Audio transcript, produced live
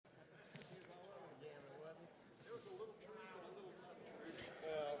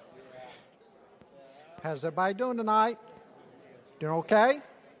How's everybody doing tonight? Doing okay?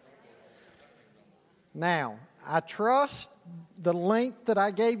 Now, I trust the link that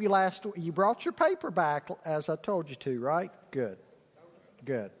I gave you last week. You brought your paper back as I told you to, right? Good.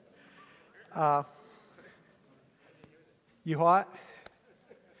 Good. You what?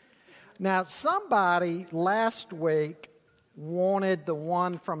 Now, somebody last week wanted the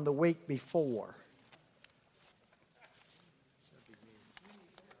one from the week before.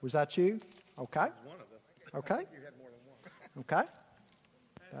 Was that you? Okay. Okay. Okay.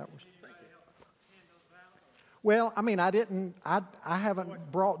 That was. Well, I mean, I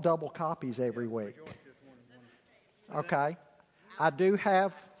haven't brought double copies every week. Okay. I do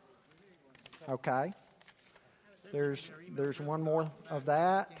have. Okay. There's one more of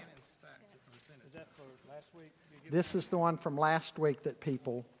that. This is the one from last week that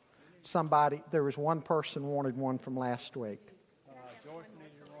there was one person wanted one from last week. Joyce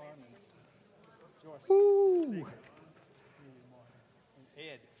needed one. Joyce Woo. needed one. And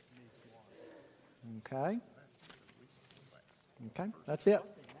Ed needs one. Okay. Okay, that's it.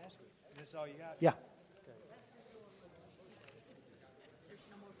 Is this all you got? Yeah. There's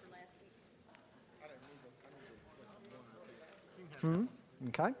no more for last week.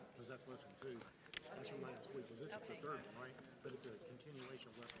 Okay. Because that's lesson 2. That's from last week. This is the third one, right? But it's a continuation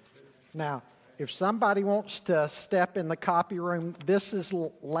of lesson 2. Now, if somebody wants to step in the copy room, this is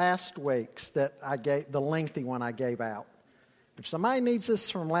last week's that I gave, the lengthy one I gave out. If somebody needs this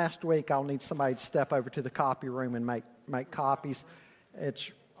from last week, I'll need somebody to step over to the copy room and make copies.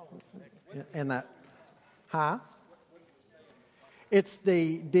 It's in that, It's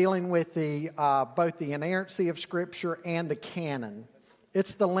the dealing with the both the inerrancy of Scripture and the canon.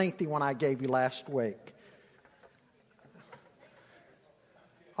 It's the lengthy one I gave you last week.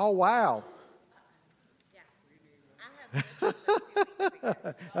 Oh, wow.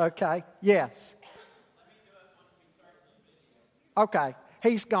 Okay. Yes. Okay.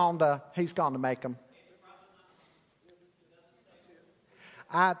 He's gone to make them.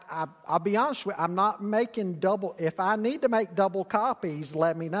 I'll be honest with you, I'm not making double. If I need to make double copies,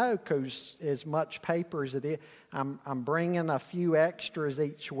 let me know, because as much paper as it is, I'm bringing a few extras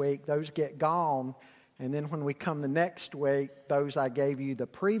each week. Those get gone, and then when we come the next week, those I gave you the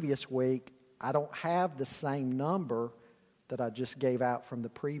previous week, I don't have the same number that I just gave out from the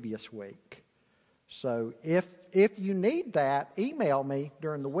previous week. So if you need that, email me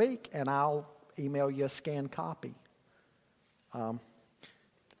during the week, and I'll email you a scanned copy. I'm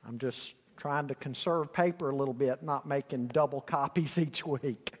just trying to conserve paper a little bit, not making double copies each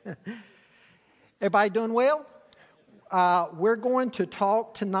week. Everybody doing well? We're going to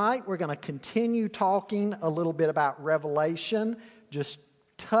talk tonight. We're going to continue talking a little bit about Revelation, just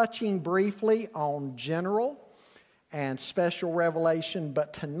touching briefly on general and special revelation,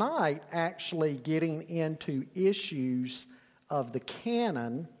 but tonight actually getting into issues of the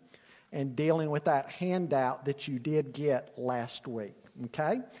canon and dealing with that handout that you did get last week.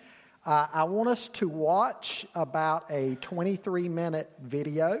 Okay? I want us to watch about a 23-minute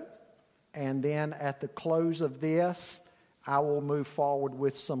video, and then at the close of this, I will move forward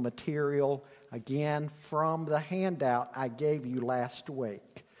with some material, again, from the handout I gave you last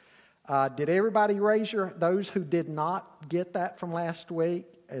week. Did everybody those who did not get that from last week,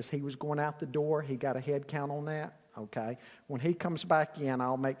 as he was going out the door, he got a head count on that? Okay. When he comes back in,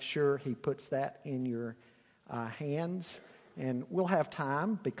 I'll make sure he puts that in your hands. And we'll have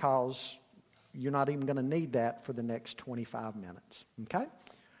time, because you're not even going to need that for the next 25 minutes. Okay?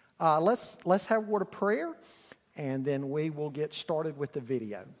 Let's have a word of prayer, and then we will get started with the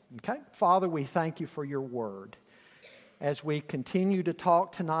video. Okay? Father, we thank you for your word. As we continue to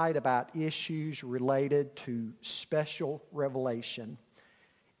talk tonight about issues related to special revelation,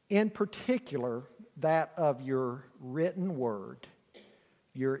 in particular that of your written word,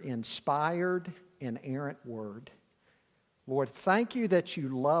 your inspired, inerrant word. Lord, thank you that you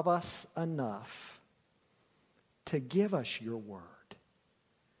love us enough to give us your word,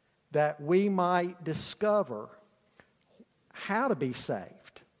 that we might discover how to be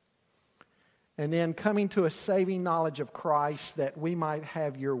saved, and then coming to a saving knowledge of Christ, that we might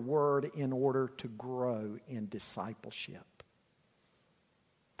have your word in order to grow in discipleship.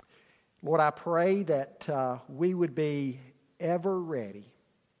 Lord, I pray that we would be ever ready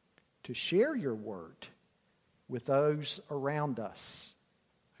to share your word with those around us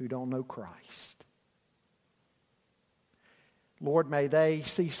who don't know Christ. Lord, may they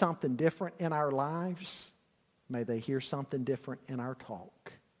see something different in our lives. May they hear something different in our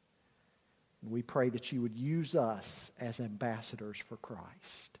talk. We pray that you would use us as ambassadors for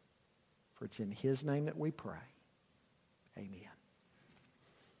Christ. For it's in his name that we pray. Amen.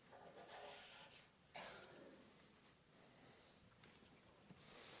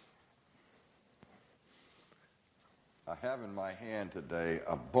 I have in my hand today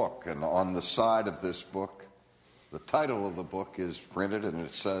a book, and on the side of this book, the title of the book is printed, and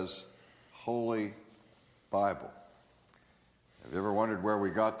it says, Holy Bible. Have you ever wondered where we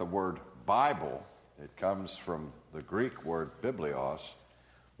got the word Bible? It comes from the Greek word biblios,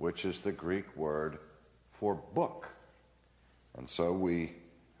 which is the Greek word for book. And so we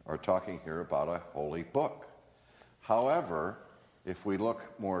are talking here about a holy book. However, if we look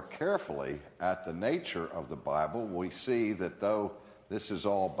more carefully at the nature of the Bible, we see that though this is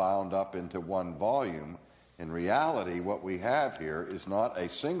all bound up into one volume, in reality what we have here is not a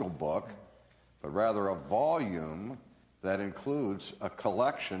single book, but rather a volume that includes a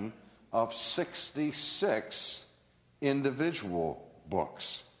collection of 66 individual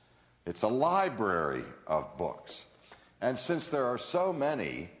books. It's a library of books. And since there are so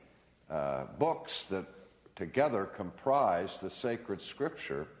many books that together comprise the sacred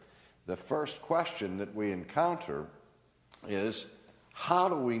scripture, the first question that we encounter is, how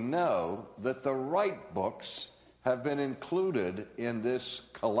do we know that the right books have been included in this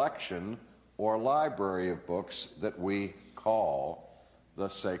collection or library of books that we call the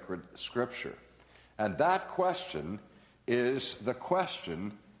sacred scripture? And that question is the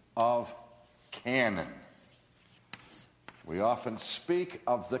question of canon. We often speak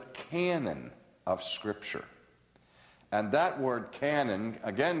of the canon of Scripture. And that word canon,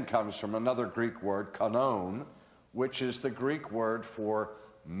 again, comes from another Greek word, kanon, which is the Greek word for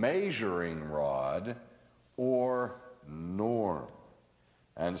measuring rod or norm.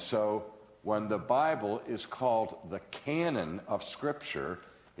 And so when the Bible is called the canon of Scripture,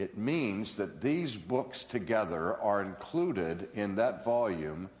 it means that these books together are included in that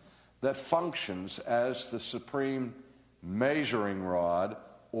volume that functions as the supreme measuring rod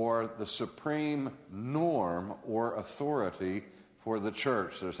or the supreme norm or authority for the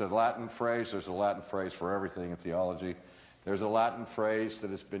church. There's a Latin phrase for everything in theology. There's a Latin phrase that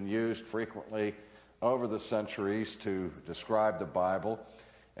has been used frequently over the centuries to describe the Bible,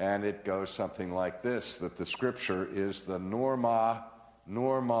 and it goes something like this, that the scripture is the norma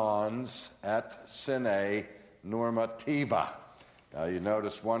normans et sine normativa. Now you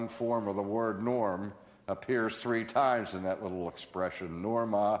notice one form of the word norm appears 3 times in that little expression,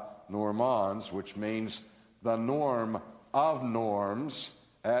 norma normans, which means the norm of norms,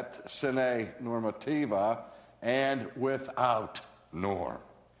 et sine normativa, and without norm.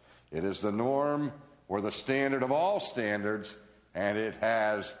 It is the norm or the standard of all standards, and it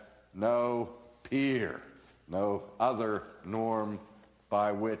has no peer, no other norm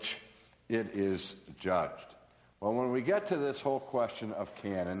by which it is judged. Well, when we get to this whole question of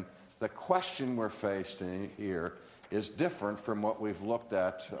canon, the question we're facing here is different from what we've looked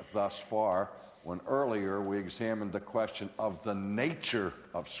at thus far, when earlier we examined the question of the nature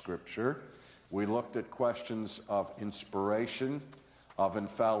of Scripture. We looked at questions of inspiration, of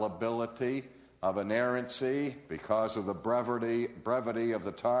infallibility, of inerrancy. Because of the brevity of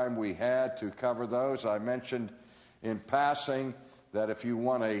the time we had to cover those, I mentioned in passing that if you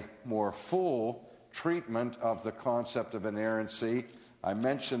want a more full treatment of the concept of inerrancy, I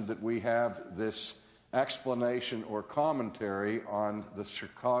mentioned that we have this explanation or commentary on the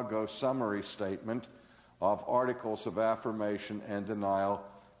Chicago Summary Statement of Articles of Affirmation and Denial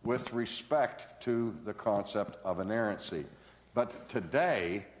with respect to the concept of inerrancy. But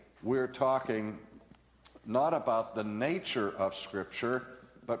today, we're talking not about the nature of Scripture,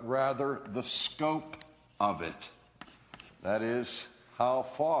 but rather the scope of it. That is, how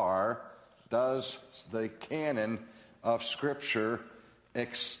far does the canon of Scripture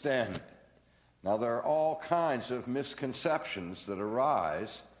extend? Now, there are all kinds of misconceptions that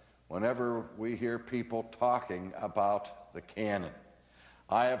arise whenever we hear people talking about the canon.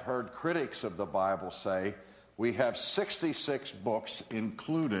 I have heard critics of the Bible say we have 66 books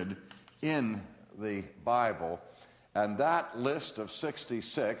included in the Bible, and that list of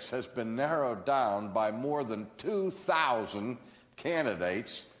 66 has been narrowed down by more than 2,000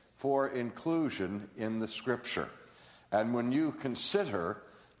 candidates for inclusion in the Scripture. And when you consider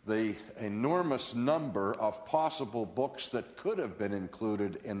the enormous number of possible books that could have been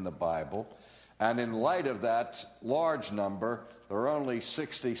included in the Bible, and in light of that large number, there are only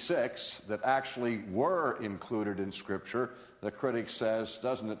 66 that actually were included in Scripture, the critic says,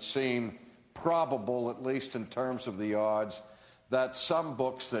 doesn't it seem probable, at least in terms of the odds, that some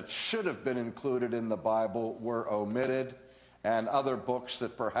books that should have been included in the Bible were omitted, and other books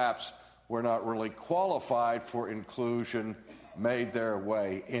that perhaps were not really qualified for inclusion made their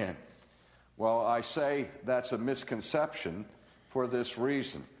way in? Well, I say that's a misconception for this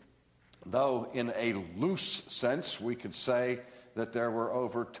reason. Though in a loose sense we could say that there were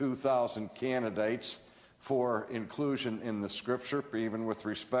over 2,000 candidates for inclusion in the Scripture, even with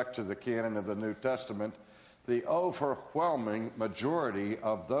respect to the canon of the New Testament, the overwhelming majority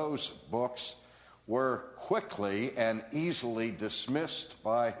of those books were quickly and easily dismissed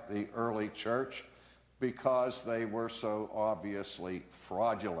by the early church because they were so obviously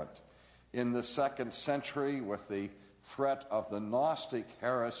fraudulent. In the 2nd century, with the threat of the Gnostic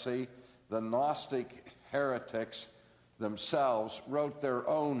heresy, the Gnostic heretics themselves wrote their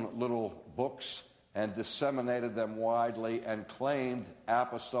own little books and disseminated them widely and claimed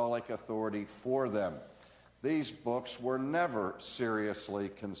apostolic authority for them. These books were never seriously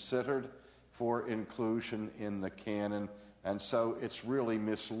considered for inclusion in the canon, and so it's really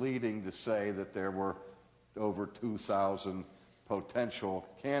misleading to say that there were over 2,000 potential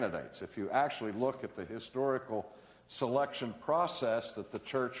candidates. If you actually look at the historical selection process that the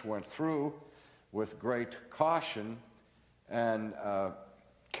church went through with great caution and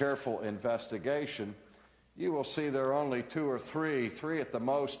careful investigation, you will see there are only three at the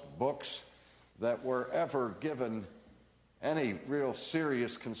most, books that were ever given any real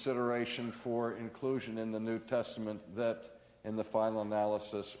serious consideration for inclusion in the New Testament that, in the final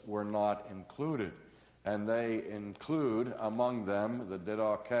analysis, were not included. And they include, among them, the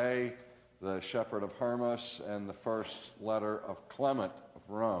Didache, the Shepherd of Hermas, and the first letter of Clement of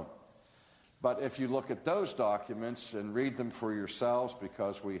Rome. But if you look at those documents and read them for yourselves,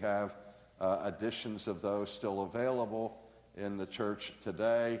 because we have editions of those still available in the church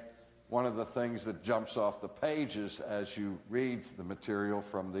today, one of the things that jumps off the pages as you read the material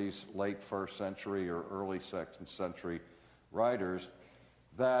from these late 1st century or early 2nd century writers,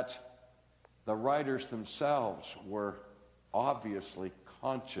 that the writers themselves were obviously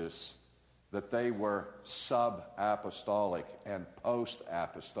conscious that they were sub-apostolic and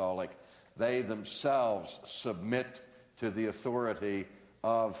post-apostolic. They themselves submit to the authority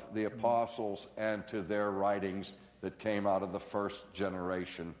of the apostles and to their writings that came out of the first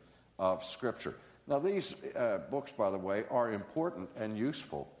generation of Scripture. Now, these books, by the way, are important and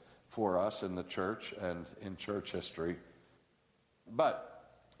useful for us in the church and in church history.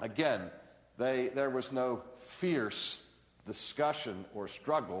 But, again, there was no fierce discussion or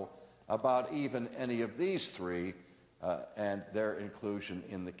struggle about even any of these three and their inclusion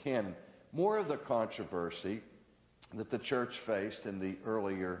in the canon. More of the controversy that the church faced in the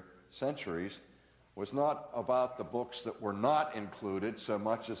earlier centuries was not about the books that were not included so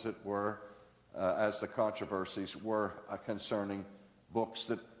much as it were, as the controversies were concerning books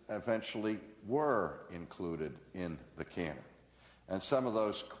that eventually were included in the canon. And some of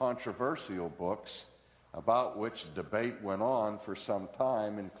those controversial books about which debate went on for some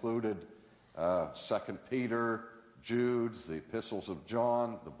time included 2 Peter, Jude, the epistles of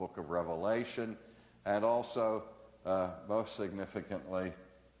John, the book of Revelation, and also, most significantly,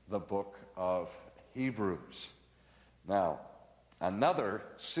 the book of Hebrews. Now, another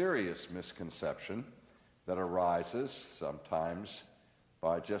serious misconception that arises sometimes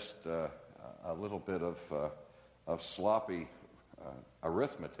by just a little bit of sloppy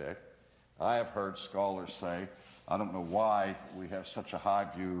arithmetic. I have heard scholars say, I don't know why we have such a high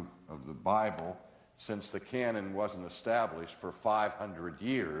view of the Bible, since the canon wasn't established for 500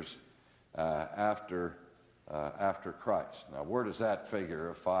 years after Christ. Now, where does that figure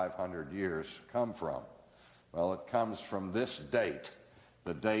of 500 years come from? Well, it comes from this date,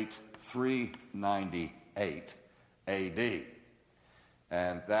 the date 398 A.D.,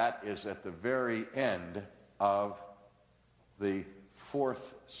 and that is at the very end of the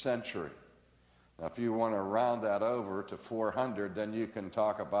 4th century. Now, if you want to round that over to 400, then you can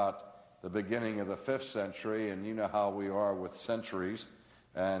talk about the beginning of the 5th century, and you know how we are with centuries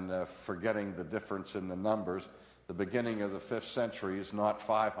and forgetting the difference in the numbers. The beginning of the 5th century is not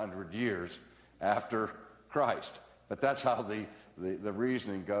 500 years after Christ. But that's how the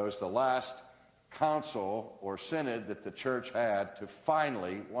reasoning goes. The last council or synod that the church had to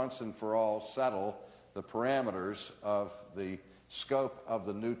finally, once and for all, settle the parameters of the scope of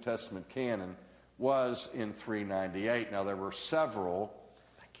the New Testament canon was in 398. Now, there were several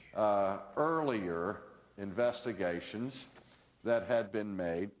earlier investigations that had been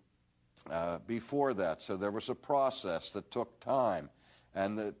made before that. So there was a process that took time,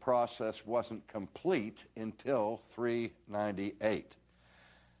 and the process wasn't complete until 398.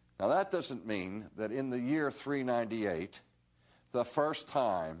 Now, that doesn't mean that in the year 398, the first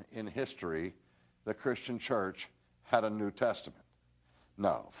time in history the Christian church had a New Testament.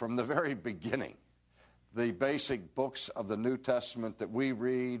 No, from the very beginning, the basic books of the New Testament that we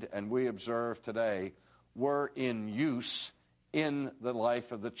read and we observe today were in use in the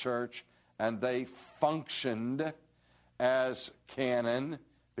life of the church, and they functioned as canon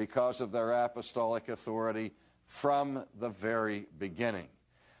because of their apostolic authority from the very beginning.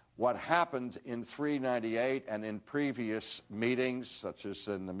 What happened in 398 and in previous meetings, such as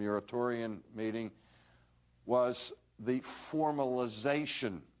in the Muratorian meeting, was the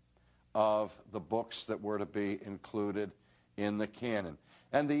formalization of the books that were to be included in the canon.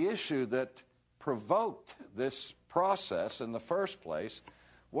 And the issue that provoked this process in the first place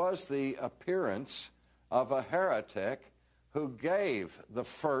was the appearance of a heretic who gave the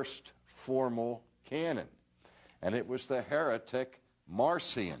first formal canon. And it was the heretic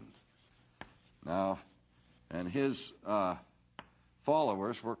Marcion. Now, and his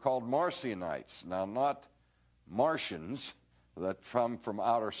followers were called Marcionites. Now, not Martians that from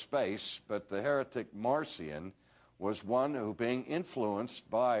outer space, but the heretic Marcion was one who, being influenced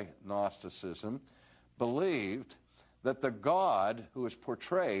by Gnosticism, believed that the God who is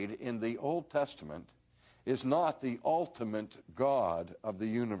portrayed in the Old Testament is not the ultimate God of the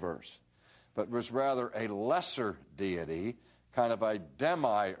universe, but was rather a lesser deity, kind of a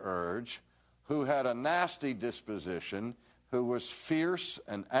demiurge, who had a nasty disposition, who was fierce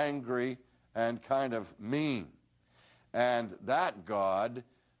and angry and kind of mean. And that God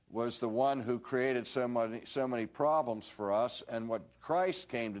was the one who created so many problems for us. And what Christ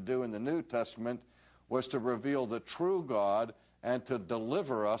came to do in the New Testament was to reveal the true God and to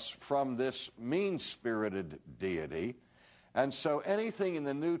deliver us from this mean-spirited deity. And so anything in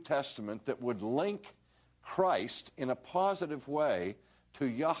the New Testament that would link Christ in a positive way to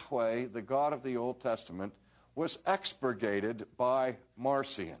Yahweh, the God of the Old Testament, was expurgated by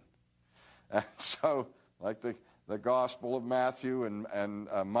Marcion. And so, like the Gospel of Matthew and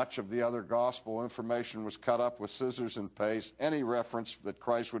much of the other gospel information was cut up with scissors and paste. Any reference that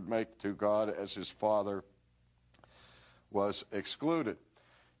Christ would make to God as his Father was excluded.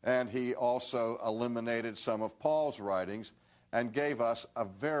 And he also eliminated some of Paul's writings and gave us a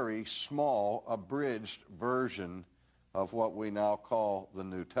very small, abridged version of what we now call the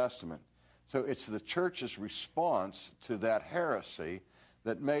New Testament. So it's the church's response to that heresy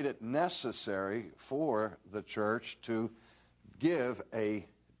that made it necessary for the church to give an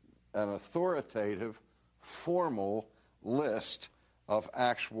authoritative, formal list of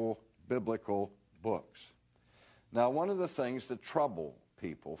actual biblical books. Now, one of the things that trouble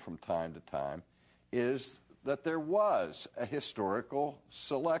people from time to time is that there was a historical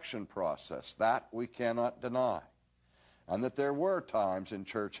selection process. That we cannot deny. And that there were times in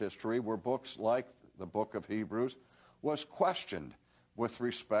church history where books like the book of Hebrews was questioned with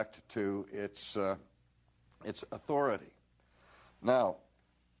respect to its authority. Now,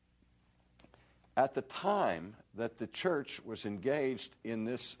 at the time that the church was engaged in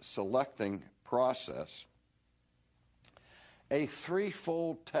this selecting process, a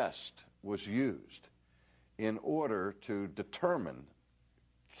threefold test was used in order to determine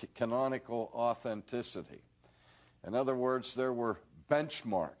canonical authenticity. In other words, there were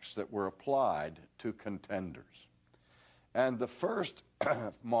benchmarks that were applied to contenders. And the first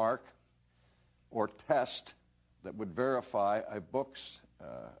mark or test that would verify a book's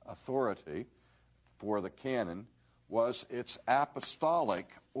authority for the canon was its apostolic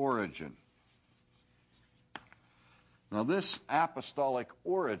origin. Now, this apostolic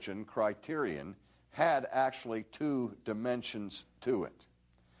origin criterion had actually two dimensions to it.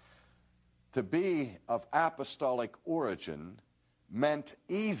 To be of apostolic origin meant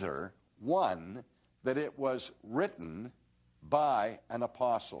either, one, that it was written by an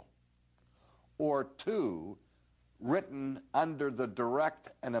apostle, or two, written under the direct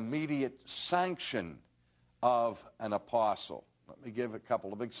and immediate sanction of an apostle. Let me give a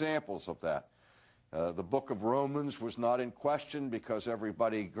couple of examples of that. The book of Romans was not in question because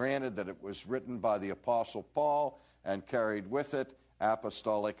everybody granted that it was written by the Apostle Paul and carried with it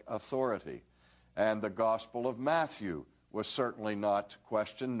apostolic authority. And the Gospel of Matthew was certainly not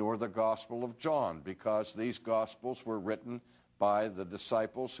questioned, nor the Gospel of John, because these Gospels were written by the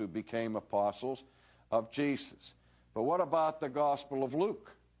disciples who became apostles of Jesus. But what about the Gospel of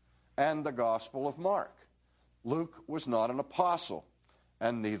Luke and the Gospel of Mark? Luke was not an apostle,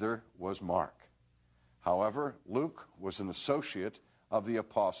 and neither was Mark. However, Luke was an associate of the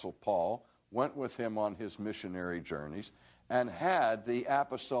Apostle Paul, went with him on his missionary journeys, and had the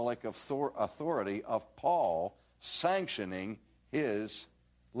apostolic authority of Paul sanctioning his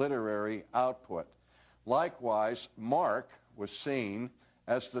literary output. Likewise, Mark was seen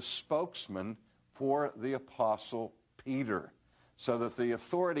as the spokesman for the Apostle Peter, so that the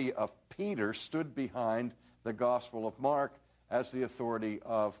authority of Peter stood behind the Gospel of Mark as the authority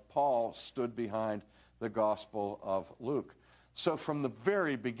of Paul stood behind the Gospel of Luke. So from the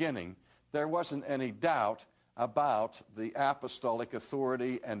very beginning, there wasn't any doubt about the apostolic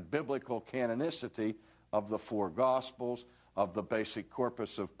authority and biblical canonicity of the four Gospels, of the basic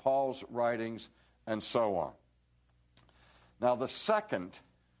corpus of Paul's writings, and so on. Now, the second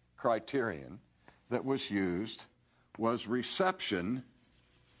criterion that was used was reception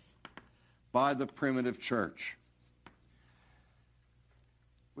by the primitive church.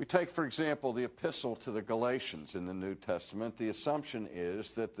 We take, for example, the epistle to the Galatians in the New Testament. The assumption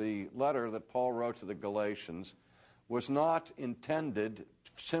is that the letter that Paul wrote to the Galatians was not intended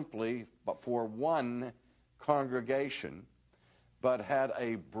simply for one congregation, but had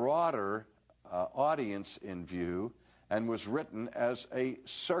a broader audience in view and was written as a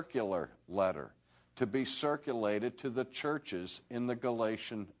circular letter to be circulated to the churches in the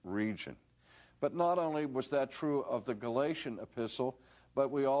Galatian region. But not only was that true of the Galatian epistle, but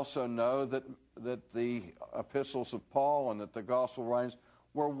we also know that the epistles of Paul and that the gospel writings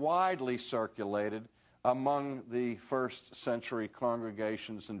were widely circulated among the first century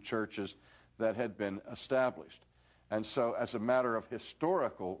congregations and churches that had been established. And so, as a matter of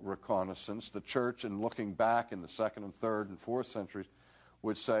historical reconnaissance, the church, in looking back in the 2nd and 3rd and 4th centuries,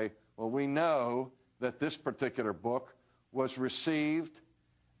 would say, well, we know that this particular book was received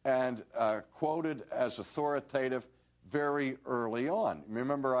and quoted as authoritative very early on.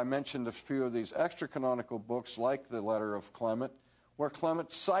 Remember, I mentioned a few of these extra-canonical books, like the letter of Clement, where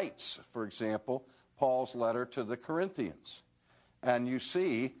Clement cites, for example, Paul's letter to the Corinthians. And you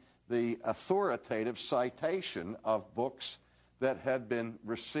see the authoritative citation of books that had been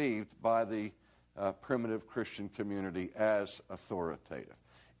received by the primitive Christian community as authoritative.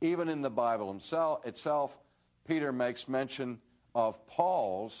 Even in the Bible itself, Peter makes mention of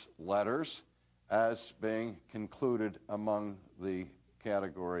Paul's letters as being concluded among the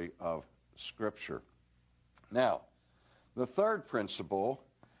category of Scripture. Now, the third principle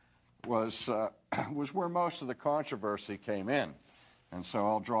was where most of the controversy came in, and so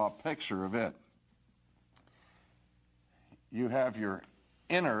I'll draw a picture of it. You have your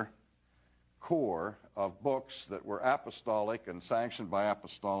inner core of books that were apostolic and sanctioned by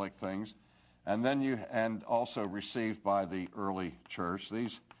apostolic things, and also received by the early church.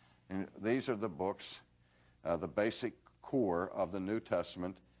 These are the books, the basic core of the New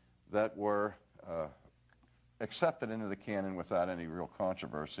Testament that were accepted into the canon without any real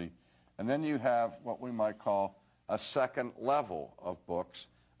controversy. And then you have what we might call a second level of books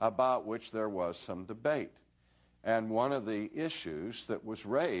about which there was some debate. And one of the issues that was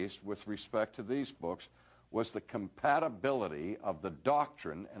raised with respect to these books was the compatibility of the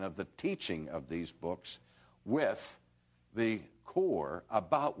doctrine and of the teaching of these books with the core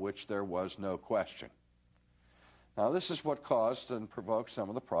about which there was no question. Now, this is what caused and provoked some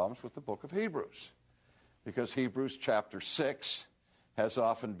of the problems with the book of Hebrews, because Hebrews chapter 6 has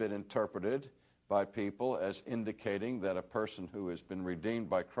often been interpreted by people as indicating that a person who has been redeemed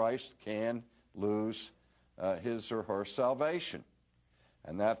by Christ can lose his or her salvation.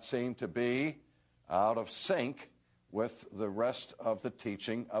 And that seemed to be out of sync with the rest of the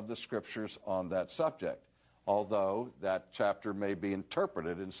teaching of the Scriptures on that subject, although that chapter may be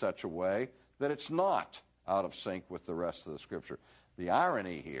interpreted in such a way that it's not out of sync with the rest of the Scripture. The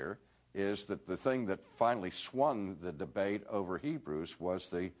irony here is that the thing that finally swung the debate over Hebrews was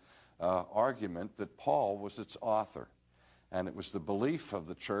the argument that Paul was its author. And it was the belief of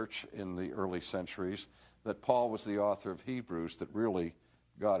the church in the early centuries that Paul was the author of Hebrews that really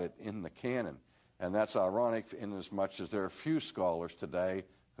got it in the canon. And that's ironic inasmuch as there are few scholars today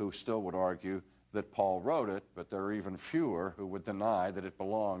who still would argue that Paul wrote it, but there are even fewer who would deny that it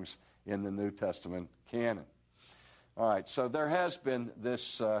belongs in the New Testament canon. All right, so there has been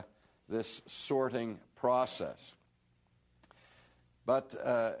this sorting process. But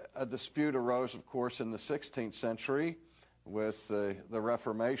a dispute arose, of course, in the 16th century with the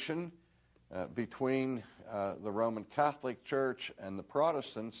Reformation between the Roman Catholic Church and the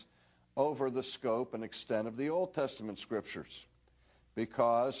Protestants over the scope and extent of the Old Testament Scriptures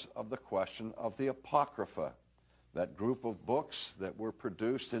because of the question of the Apocrypha, that group of books that were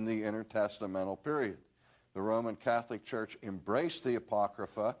produced in the intertestamental period. The Roman Catholic Church embraced the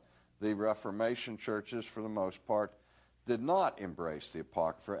Apocrypha. The Reformation churches, for the most part, did not embrace the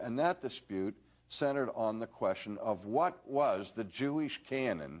Apocrypha, and that dispute centered on the question of what was the Jewish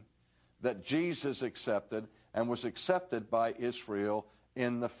canon that Jesus accepted and was accepted by Israel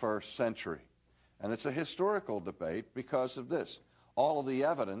in the first century. And it's a historical debate because of this. All of the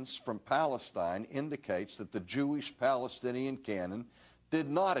evidence from Palestine indicates that the Jewish Palestinian canon did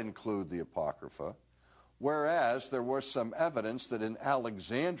not include the Apocrypha, whereas there was some evidence that in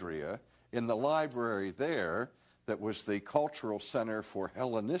Alexandria, in the library there, that was the cultural center for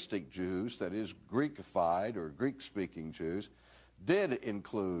Hellenistic Jews, that is Greekified or Greek-speaking Jews, did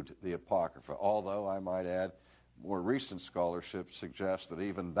include the Apocrypha, although I might add more recent scholarship suggests that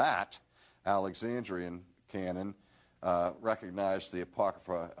even that Alexandrian canon recognized the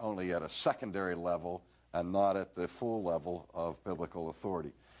Apocrypha only at a secondary level and not at the full level of biblical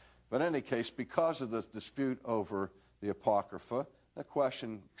authority. But in any case, because of the dispute over the Apocrypha, the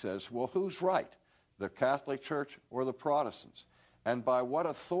question says, well, who's right, the Catholic Church or the Protestants? And by what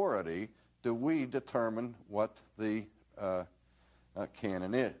authority do we determine what the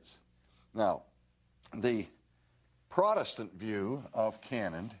canon is? Now, the Protestant view of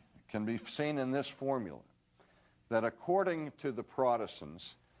canon can be seen in this formula, that according to the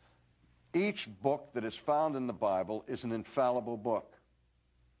Protestants, each book that is found in the Bible is an infallible book.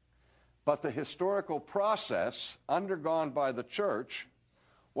 But the historical process undergone by the church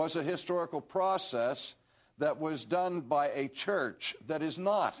was a historical process that was done by a church that is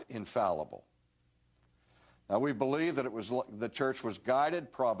not infallible. Now, we believe that the church was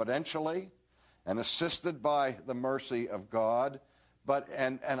guided providentially and assisted by the mercy of God,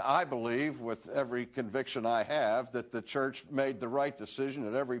 and I believe, with every conviction I have, that the church made the right decision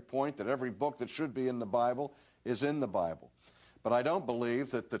at every point, that every book that should be in the Bible is in the Bible. But I don't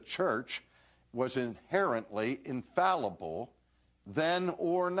believe that the church was inherently infallible then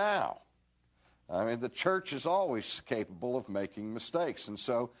or now. I mean, the church is always capable of making mistakes. And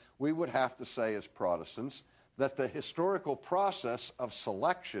so we would have to say as Protestants that the historical process of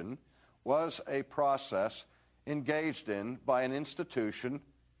selection was a process engaged in by an institution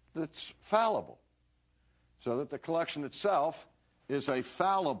that's fallible. So that the collection itself is a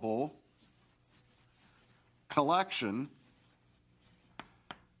fallible collection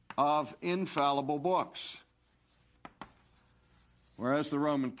of infallible books. Whereas the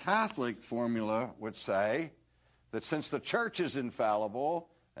Roman Catholic formula would say that since the church is infallible,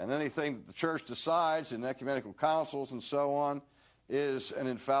 and anything that the church decides in ecumenical councils and so on is an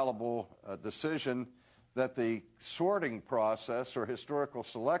infallible decision, that the sorting process or historical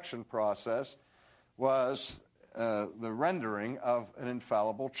selection process was the rendering of an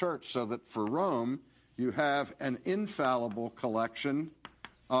infallible church. So that for Rome, you have an infallible collection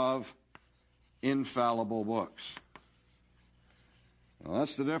of infallible books. Well,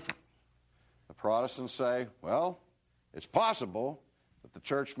 that's the difference. The Protestants say, well, it's possible that the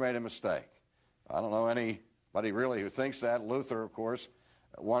church made a mistake. I don't know anybody really who thinks that. Luther, of course,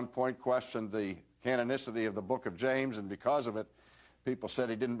 at one point questioned the canonicity of the book of James, and because of it, people said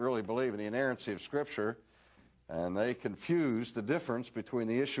he didn't really believe in the inerrancy of Scripture, and they confused the difference between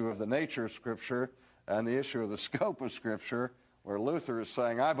the issue of the nature of Scripture and the issue of the scope of Scripture, where Luther is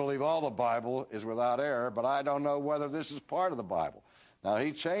saying, I believe all the Bible is without error, but I don't know whether this is part of the Bible. Now,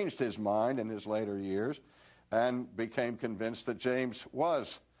 he changed his mind in his later years and became convinced that James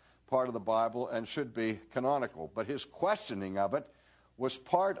was part of the Bible and should be canonical. But his questioning of it was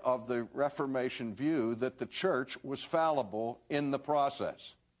part of the Reformation view that the church was fallible in the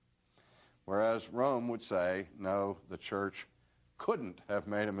process. Whereas Rome would say, no, the church couldn't have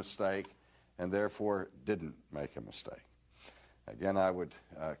made a mistake and therefore didn't make a mistake. Again, I would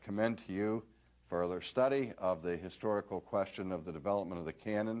commend to you further study of the historical question of the development of the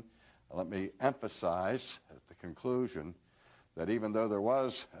canon. Let me emphasize at the conclusion that even though there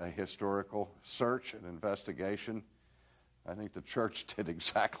was a historical search and investigation, I think the church did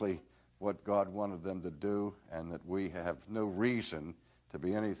exactly what God wanted them to do, and that we have no reason to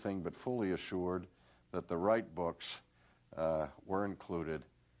be anything but fully assured that the right books were included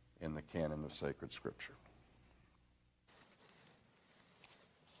in the canon of sacred Scripture.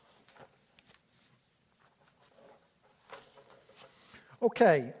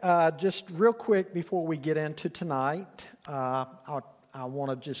 Okay, just real quick before we get into tonight, I want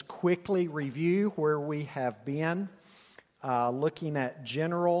to just quickly review where we have been, looking at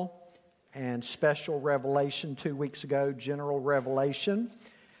general and special revelation 2 weeks ago, general revelation.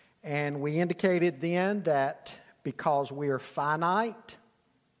 And we indicated then that because we are finite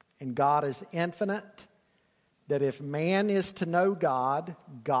and God is infinite, that if man is to know God,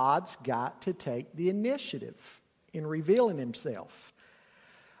 God's got to take the initiative in revealing himself.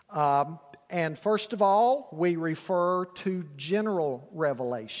 And first of all, we refer to general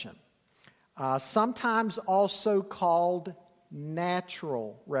revelation, sometimes also called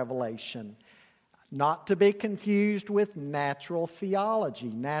natural revelation, not to be confused with natural theology.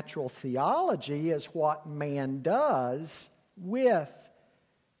 Natural theology is what man does with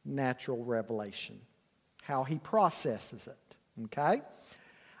natural revelation, how he processes it, okay?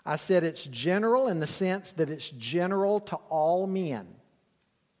 I said it's general in the sense that it's general to all men.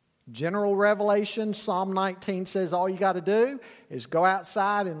 General revelation, Psalm 19 says all you got to do is go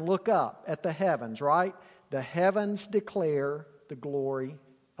outside and look up at the heavens, right? The heavens declare the glory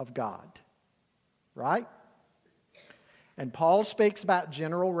of God, right? And Paul speaks about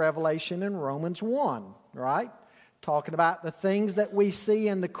general revelation in Romans 1, right? Talking about the things that we see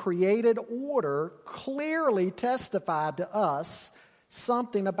in the created order clearly testify to us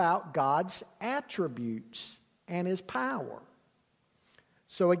something about God's attributes and His power.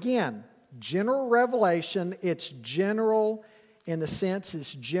 So again, general revelation, it's general in the sense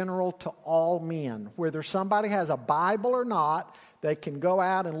it's general to all men. Whether somebody has a Bible or not, they can go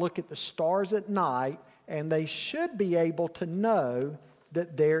out and look at the stars at night, and they should be able to know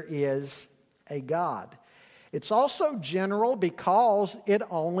that there is a God. It's also general because it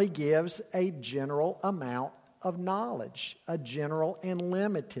only gives a general amount of knowledge, a general and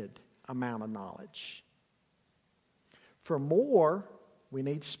limited amount of knowledge. For more, we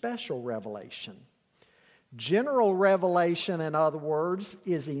need special revelation. General revelation, in other words,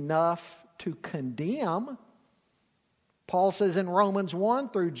 is enough to condemn. Paul says in Romans 1,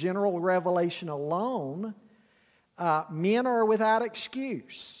 through general revelation alone, men are without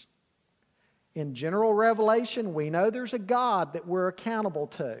excuse. In general revelation, we know there's a God that we're accountable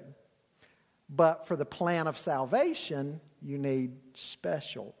to. But for the plan of salvation, you need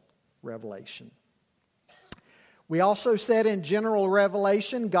special revelation. We also said in general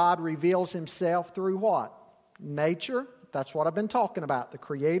revelation, God reveals Himself through what? Nature. That's what I've been talking about. The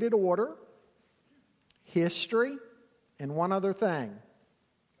created order, history, and one other thing.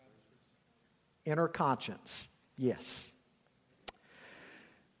 Inner conscience. Yes.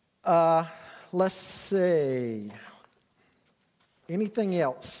 Let's see. Anything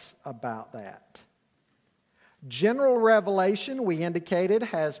else about that? General revelation, we indicated,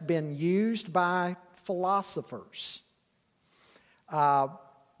 has been used by philosophers.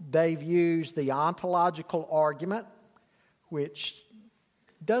 They've used the ontological argument, which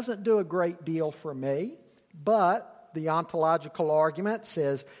doesn't do a great deal for me, but the ontological argument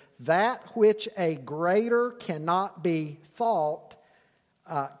says that which a greater cannot be thought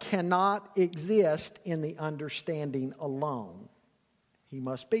cannot exist in the understanding alone. He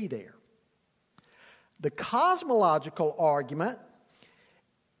must be there. The cosmological argument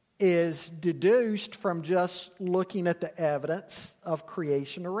is deduced from just looking at the evidence of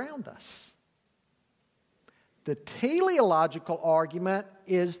creation around us. The teleological argument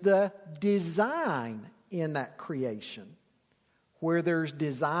is the design in that creation. Where there's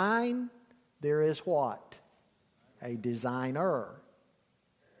design, there is what? A designer.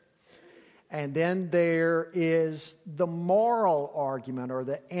 And then there is the moral argument or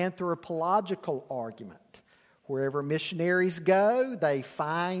the anthropological argument. Wherever missionaries go, they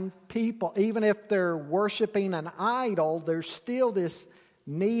find people, even if they're worshiping an idol, there's still this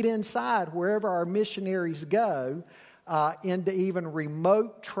need inside. Wherever our missionaries go, into even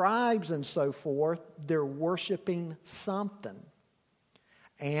remote tribes and so forth, they're worshiping something.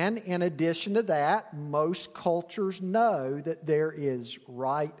 And in addition to that, most cultures know that there is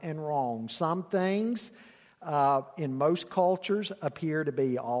right and wrong. Some things in most cultures appear to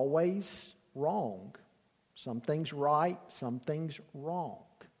be always wrong. Some things right, some things wrong.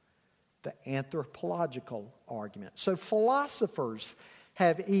 The anthropological argument. So philosophers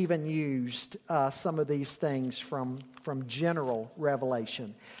have even used some of these things from general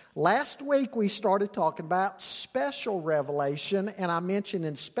revelation. Last week we started talking about special revelation, and I mentioned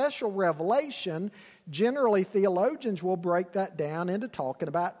in special revelation, generally theologians will break that down into talking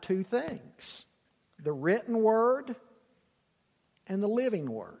about two things: the written word and the living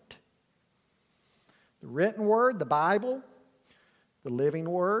word. The written word, the Bible; the living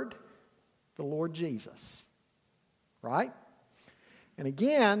word, the Lord Jesus. Right? And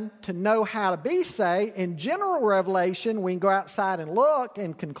again, to know how to be saved, in general revelation, we can go outside and look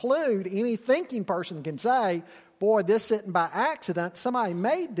and conclude. Any thinking person can say, boy, this isn't by accident. Somebody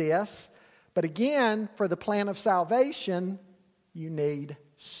made this. But again, for the plan of salvation, you need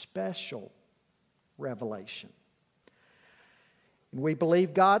special revelation. And we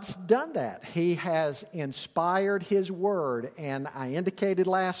believe God's done that. He has inspired His Word. And I indicated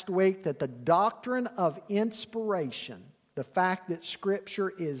last week that the doctrine of inspiration, the fact that Scripture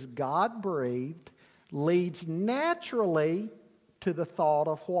is God-breathed, leads naturally to the thought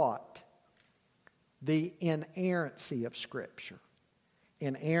of what? The inerrancy of Scripture.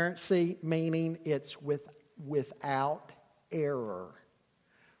 Inerrancy meaning it's without error.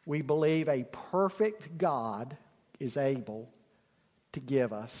 We believe a perfect God is able to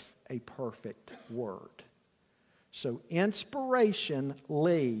give us a perfect Word. So inspiration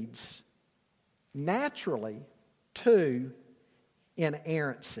leads naturally to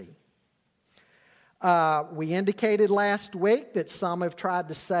inerrancy. We indicated last week that some have tried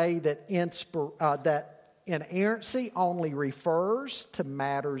to say that inerrancy only refers to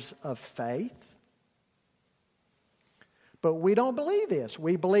matters of faith. But we don't believe this.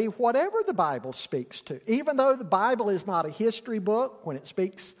 We believe whatever the Bible speaks to. Even though the Bible is not a history book, when it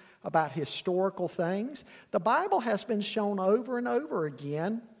speaks about historical things, the Bible has been shown over and over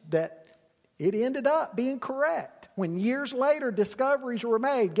again that it ended up being correct. When years later discoveries were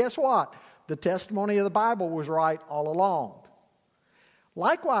made, guess what? The testimony of the Bible was right all along.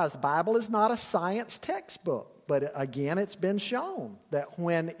 Likewise, the Bible is not a science textbook, but again, it's been shown that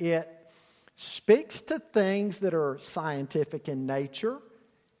when it speaks to things that are scientific in nature,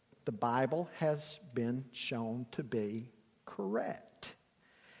 the Bible has been shown to be correct.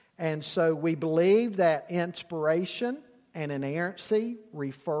 And so we believe that inspiration and inerrancy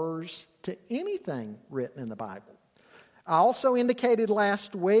refers to anything written in the Bible. I also indicated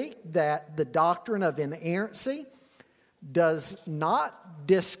last week that the doctrine of inerrancy does not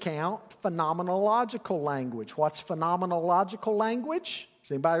discount phenomenological language. What's phenomenological language?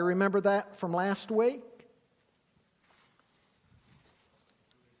 Does anybody remember that from last week?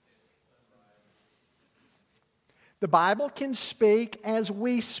 The Bible can speak as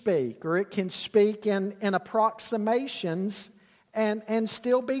we speak, or it can speak in approximations and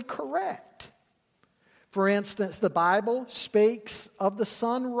still be correct. For instance, the Bible speaks of the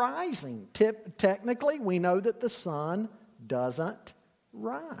sun rising. Technically, we know that the sun doesn't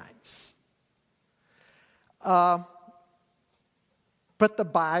rise. But the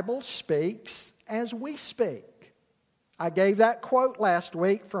Bible speaks as we speak. I gave that quote last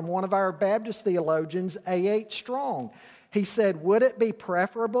week from one of our Baptist theologians, A.H. Strong. He said, would it be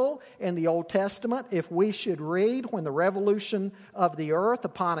preferable in the Old Testament if we should read when the revolution of the earth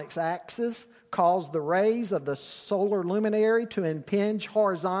upon its axis caused the rays of the solar luminary to impinge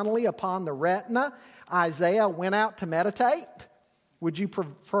horizontally upon the retina, Isaiah went out to meditate? Would you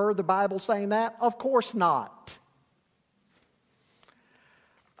prefer the Bible saying that? Of course not.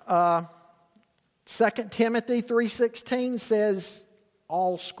 2 Timothy 3:16 says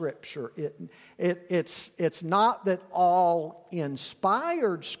all Scripture. It's not that all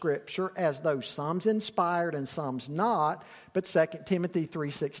inspired Scripture, as though some's inspired and some's not, but 2 Timothy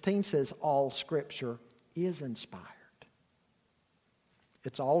 3:16 says all Scripture is inspired.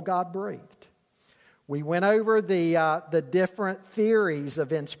 It's all God-breathed. We went over the different theories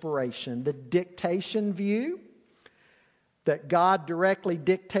of inspiration. The dictation view, that God directly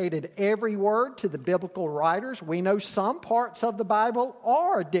dictated every word to the biblical writers. We know some parts of the Bible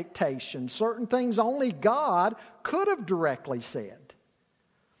are dictation. Certain things only God could have directly said.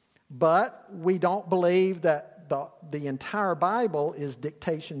 But we don't believe that the entire Bible is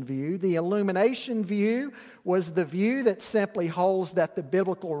dictation view. The illumination view was the view that simply holds that the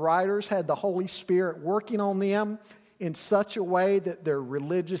biblical writers had the Holy Spirit working on them in such a way that their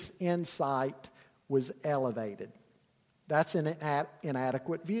religious insight was elevated. That's an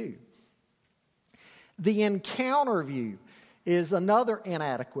inadequate view. The encounter view is another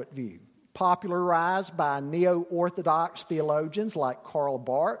inadequate view, popularized by neo-Orthodox theologians like Karl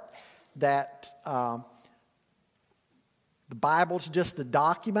Barth, that the Bible's just a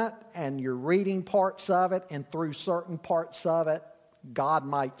document and you're reading parts of it, and through certain parts of it, God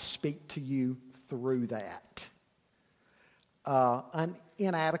might speak to you through that. An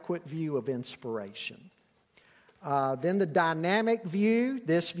inadequate view of inspiration. Then the dynamic view.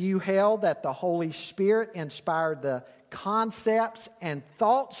 This view held that the Holy Spirit inspired the concepts and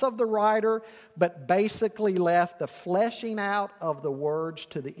thoughts of the writer, but basically left the fleshing out of the words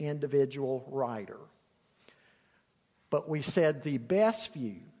to the individual writer. But we said the best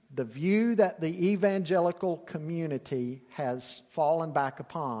view, the view that the evangelical community has fallen back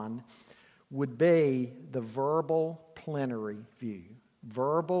upon, would be the verbal plenary view.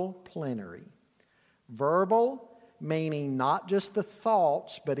 Verbal plenary. Verbal meaning not just the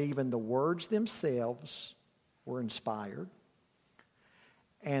thoughts, but even the words themselves were inspired.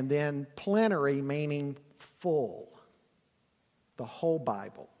 And then plenary meaning full. The whole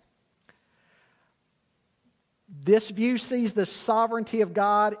Bible. This view sees the sovereignty of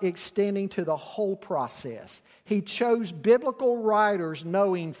God extending to the whole process. He chose biblical writers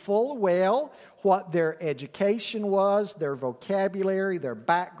knowing full well what their education was, their vocabulary, their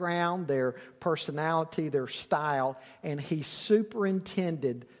background, their personality, their style, and He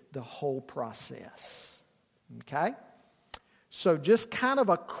superintended the whole process. Okay? So just kind of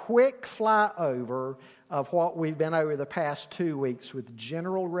a quick flyover of what we've been over the past 2 weeks with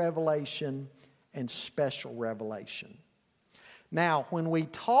general revelation and special revelation. Now, when we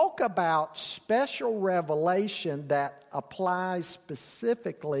talk about special revelation that applies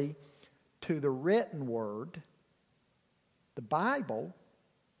specifically to the written word, the Bible,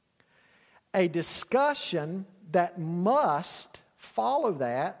 a discussion that must follow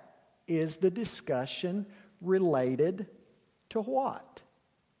that is the discussion related to what?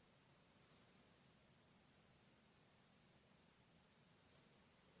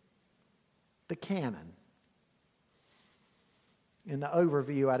 The canon. In the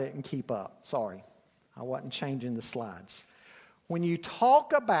overview, I didn't keep up. Sorry. I wasn't changing the slides. When you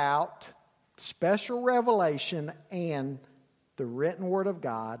talk about special revelation and the written Word of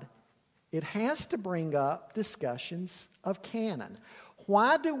God, it has to bring up discussions of canon.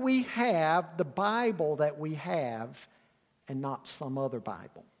 Why do we have the Bible that we have and not some other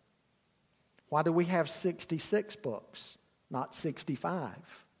Bible? Why do we have 66 books, not 65,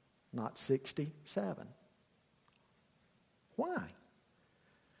 not 67? Why?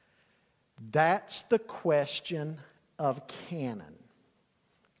 That's the question of canon.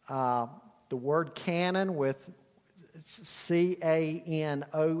 The word canon with C-A-N-O-N,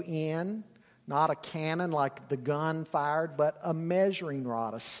 not a cannon like the gun fired, but a measuring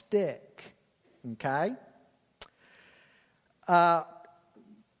rod, a stick. Okay?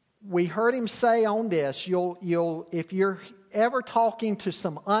 We heard him say on this, you'll if you're ever talking to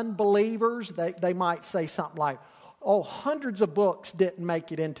some unbelievers, they might say something like, oh, hundreds of books didn't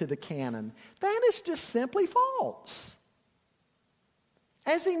make it into the canon. That is just simply false.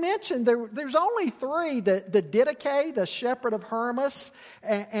 As he mentioned, there's only three, the Didache, the Shepherd of Hermas,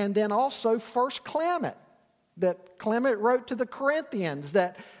 and then also First Clement, that Clement wrote to the Corinthians,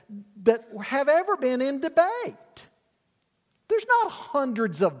 that have ever been in debate. There's not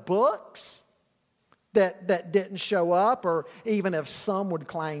hundreds of books that didn't show up, or even if some would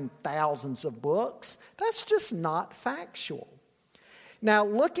claim thousands of books. That's just not factual. Now,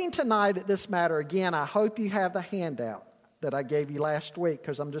 looking tonight at this matter again, I hope you have the handout that I gave you last week,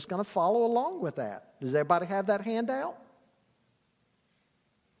 because I'm just going to follow along with that. Does everybody have that handout?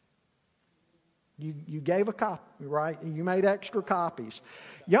 You gave a copy, right? You made extra copies.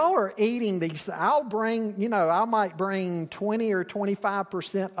 Y'all are eating these. I might bring 20 or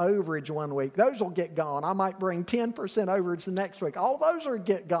 25% overage one week. Those will get gone. I might bring 10% overage the next week. All those will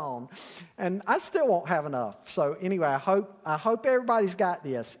get gone. And I still won't have enough. So anyway, I hope everybody's got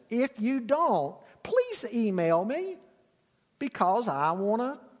this. If you don't, please email me, because I want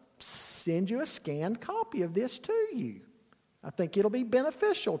to send you a scanned copy of this to you. I think it'll be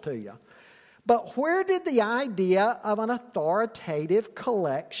beneficial to you. But where did the idea of an authoritative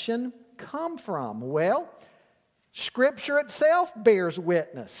collection come from? Well, Scripture itself bears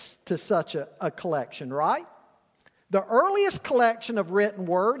witness to such a collection, right? The earliest collection of written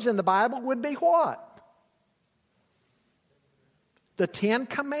words in the Bible would be what? The Ten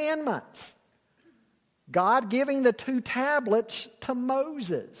Commandments. God giving the 2 tablets to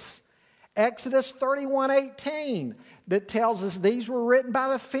Moses. Exodus 31:18 that tells us these were written by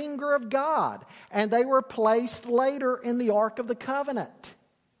the finger of God, and they were placed later in the Ark of the Covenant.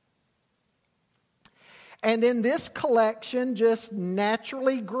 And then this collection just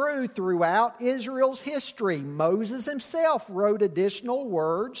naturally grew throughout Israel's history. Moses himself wrote additional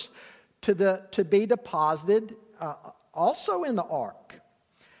words to be deposited also in the Ark.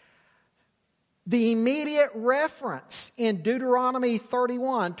 The immediate reference in Deuteronomy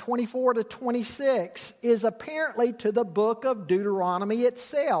 31, 24 to 26 is apparently to the book of Deuteronomy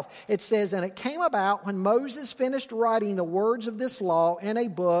itself. It says, "And it came about when Moses finished writing the words of this law in a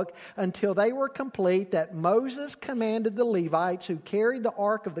book until they were complete, that Moses commanded the Levites who carried the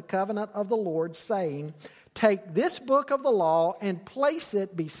ark of the covenant of the Lord, saying, Take this book of the law and place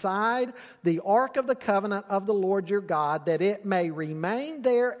it beside the ark of the covenant of the Lord your God, that it may remain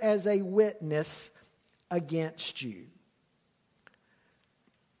there as a witness against you."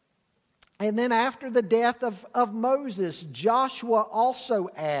 And then after the death of Moses, Joshua also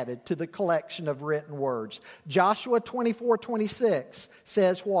added to the collection of written words. Joshua 24:26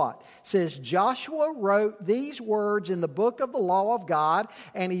 says what? It says, "Joshua wrote these words in the book of the law of God,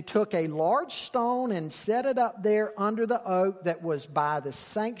 and he took a large stone and set it up there under the oak that was by the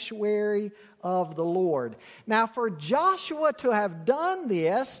sanctuary of the Lord." Now, for Joshua to have done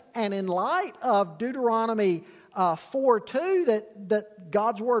this, and in light of Deuteronomy 4:2 that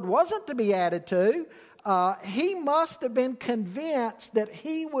God's word wasn't to be added to, he must have been convinced that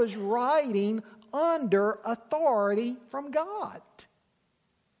he was writing under authority from God.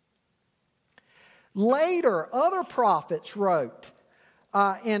 Later, other prophets wrote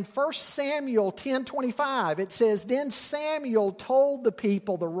In 1 Samuel 10:25, it says, "Then Samuel told the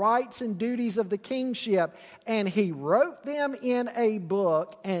people the rights and duties of the kingship, and he wrote them in a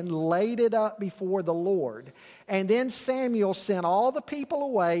book and laid it up before the Lord. And then Samuel sent all the people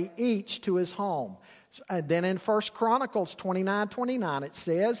away, each to his home." And then in 1 Chronicles 29:29, it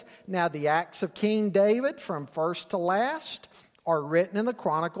says, "Now the acts of King David from first to last are written in the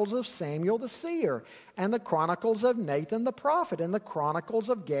Chronicles of Samuel the seer, and the Chronicles of Nathan the prophet, and the Chronicles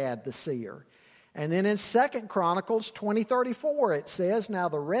of Gad the seer." And then in 2 Chronicles 20:34, it says, "Now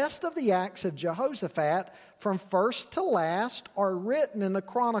the rest of the acts of Jehoshaphat from first to last are written in the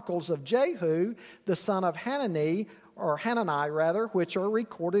Chronicles of Jehu, the son of Hanani, which are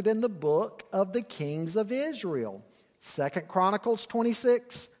recorded in the book of the kings of Israel." 2 Chronicles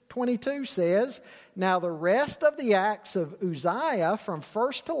 26:22 says, "Now the rest of the acts of Uzziah from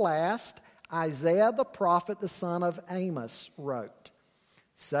first to last, Isaiah the prophet, the son of Amos, wrote."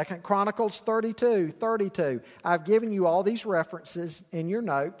 2 Chronicles 32:32. I've given you all these references in your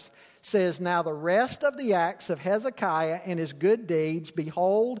notes. Says, "Now the rest of the acts of Hezekiah and his good deeds,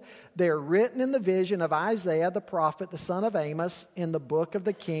 behold, they are written in the vision of Isaiah the prophet, the son of Amos, in the book of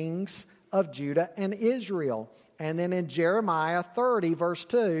the kings of Judah and Israel." And then in Jeremiah 30, verse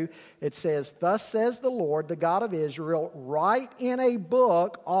 2, it says, "Thus says the Lord, the God of Israel, write in a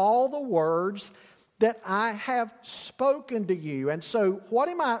book all the words that I have spoken to you." And so what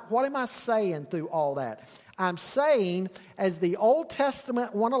am I saying through all that? I'm saying, as the Old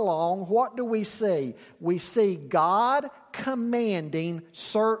Testament went along, what do we see? We see God commanding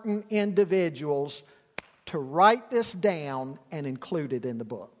certain individuals to write this down and include it in the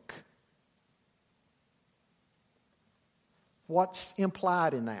book. What's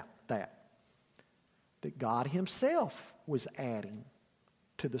implied in that? That God Himself was adding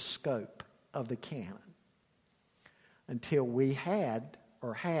to the scope of the canon until we had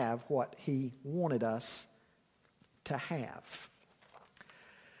or have what He wanted us to have.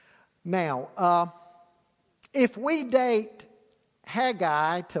 Now, if we date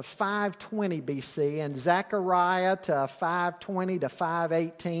Haggai to 520 BC and Zechariah to 520 to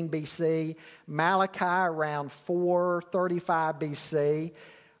 518 BC, Malachi around 435 BC,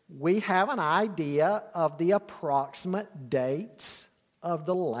 we have an idea of the approximate dates of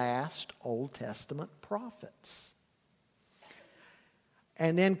the last Old Testament prophets.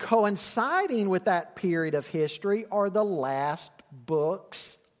 And then coinciding with that period of history are the last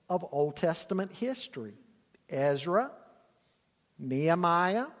books of Old Testament history: Ezra,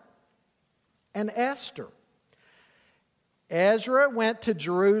 Nehemiah, and Esther. Ezra went to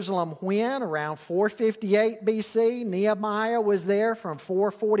Jerusalem when? Around 458 BC. Nehemiah was there from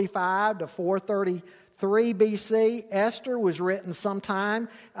 445 to 433 BC. Esther was written sometime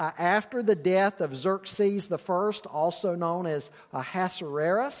after the death of Xerxes I, also known as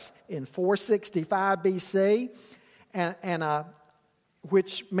Ahasuerus, in 465 BC,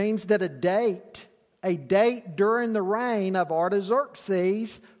 which means that a date during the reign of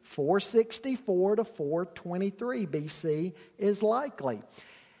Artaxerxes, 464 to 423 BC, is likely.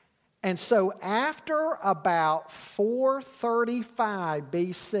 And so after about 435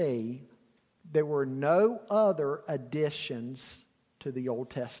 BC, there were no other additions to the Old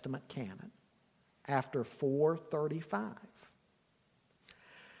Testament canon after 435.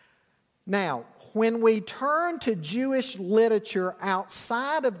 Now, when we turn to Jewish literature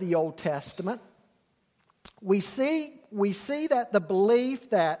outside of the Old Testament, we see that the belief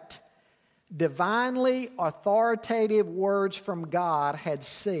that divinely authoritative words from God had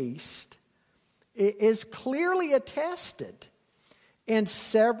ceased is clearly attested in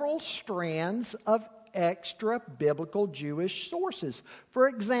several strands of extra biblical Jewish sources. For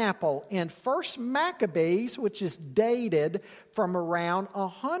example, in 1 Maccabees, which is dated from around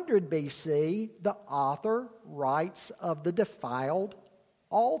 100 BC, the author writes of the defiled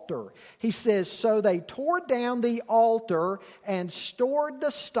altar. He says, "So they tore down the altar and stored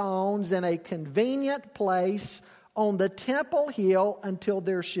the stones in a convenient place on the temple hill until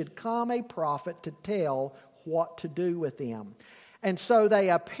there should come a prophet to tell what to do with them." And so they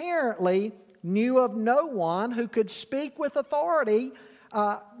apparently knew of no one who could speak with authority,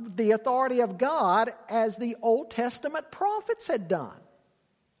 the authority of God, as the Old Testament prophets had done.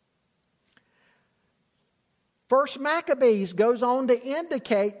 First Maccabees goes on to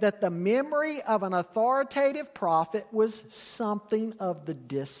indicate that the memory of an authoritative prophet was something of the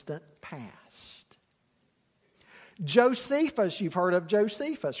distant past. Josephus, you've heard of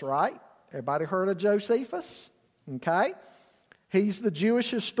Josephus, right? Everybody heard of Josephus? Okay. He's the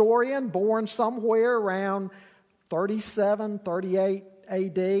Jewish historian born somewhere around 37, 38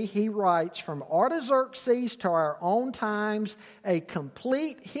 AD, he writes, "From Artaxerxes to our own times, a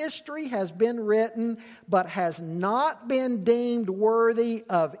complete history has been written, but has not been deemed worthy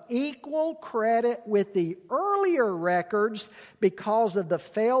of equal credit with the earlier records because of the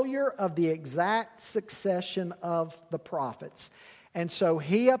failure of the exact succession of the prophets." And so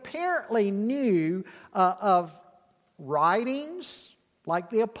he apparently knew of writings like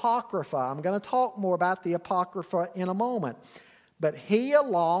the Apocrypha. I'm going to talk more about the Apocrypha in a moment. But he,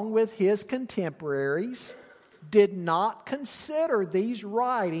 along with his contemporaries, did not consider these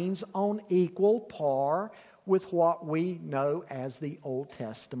writings on equal par with what we know as the Old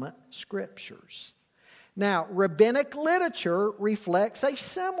Testament Scriptures. Now, rabbinic literature reflects a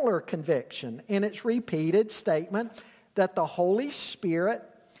similar conviction in its repeated statement that the Holy Spirit,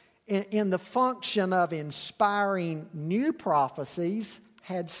 in the function of inspiring new prophecies,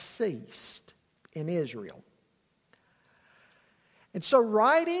 had ceased in Israel. And so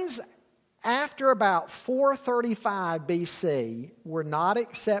writings after about 435 BC were not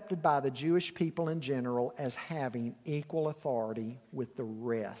accepted by the Jewish people in general as having equal authority with the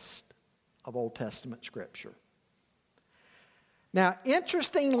rest of Old Testament Scripture. Now,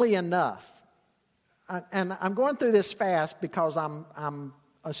 interestingly enough, and I'm going through this fast because I'm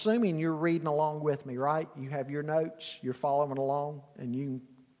assuming you're reading along with me, right? You have your notes, you're following along, and you can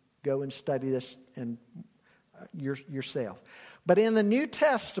go and study this and yourself. But in the New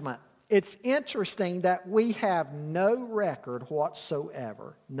Testament, it's interesting that we have no record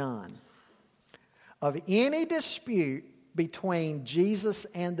whatsoever, none, of any dispute between Jesus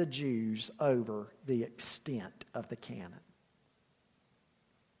and the Jews over the extent of the canon.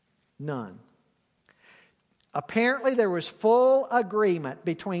 None. Apparently, there was full agreement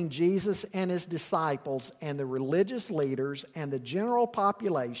between Jesus and his disciples and the religious leaders and the general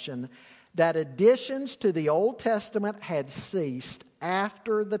population that additions to the Old Testament had ceased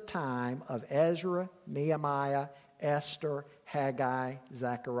after the time of Ezra, Nehemiah, Esther, Haggai,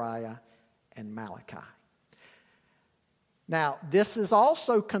 Zechariah, and Malachi. Now, this is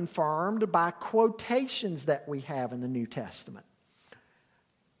also confirmed by quotations that we have in the New Testament.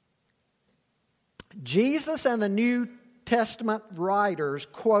 Jesus and the New Testament writers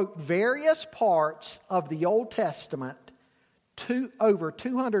quote various parts of the Old Testament over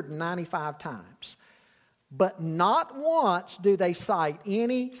 295 times. But not once do they cite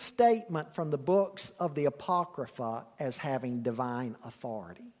any statement from the books of the Apocrypha as having divine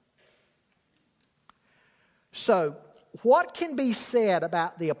authority. So, what can be said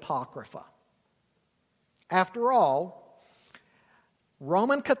about the Apocrypha? After all,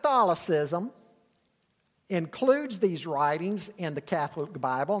 Roman Catholicism includes these writings in the Catholic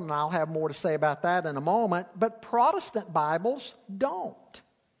Bible, and I'll have more to say about that in a moment, but Protestant Bibles don't.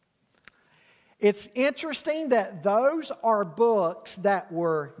 It's interesting that those are books that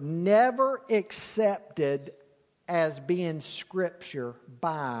were never accepted as being Scripture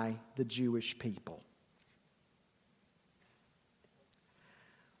by the Jewish people.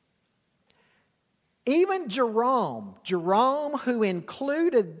 Even Jerome, who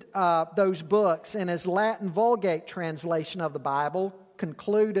included those books in his Latin Vulgate translation of the Bible,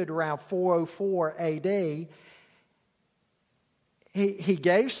 concluded around 404 AD, he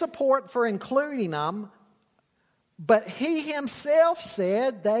gave support for including them, but he himself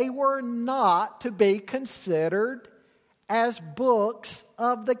said they were not to be considered as books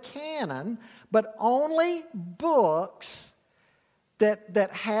of the canon, but only books that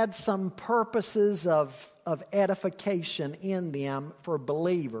had some purposes of edification in them for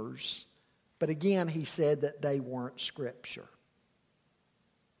believers. But again, he said that they weren't Scripture.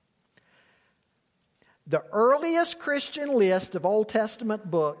 The earliest Christian list of Old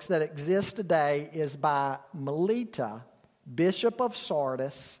Testament books that exist today is by Melita, Bishop of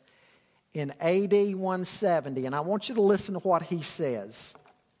Sardis, in AD 170. And I want you to listen to what he says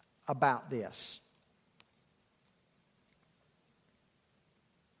about this.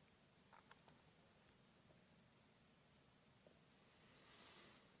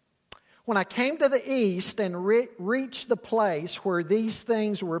 When I came to the east and reached the place where these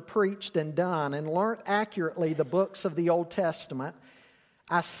things were preached and done and learnt accurately the books of the Old Testament,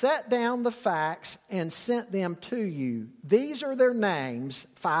 I set down the facts and sent them to you. These are their names: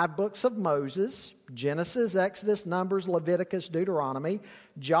 5 books of Moses, Genesis, Exodus, Numbers, Leviticus, Deuteronomy,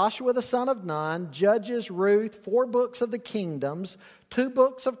 Joshua the son of Nun, Judges, Ruth, 4 books of the Kingdoms, 2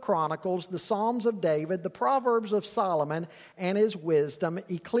 books of Chronicles, the Psalms of David, the Proverbs of Solomon and his wisdom,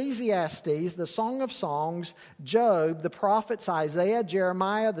 Ecclesiastes, the Song of Songs, Job, the prophets Isaiah,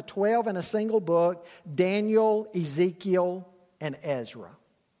 Jeremiah, the 12 in a single book, Daniel, Ezekiel, and Ezra.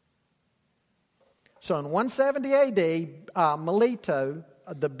 So in 170 AD, Melito,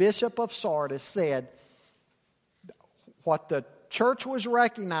 the bishop of Sardis, said what the church was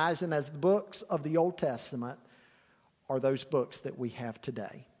recognizing as the books of the Old Testament are those books that we have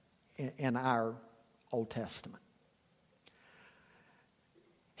today in our Old Testament.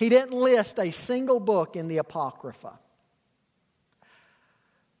 He didn't list a single book in the Apocrypha.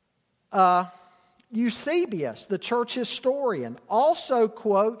 Eusebius, the church historian, also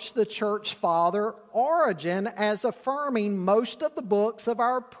quotes the church father Origen as affirming most of the books of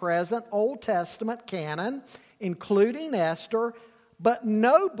our present Old Testament canon, including Esther, but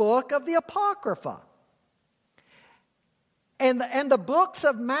no book of the Apocrypha. And the books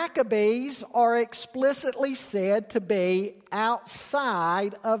of Maccabees are explicitly said to be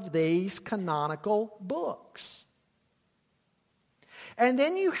outside of these canonical books. And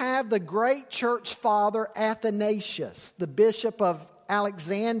then you have the great church father Athanasius, the bishop of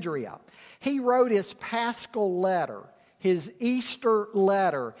Alexandria. He wrote his Paschal letter, his Easter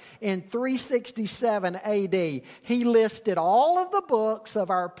letter in 367 AD. He listed all of the books of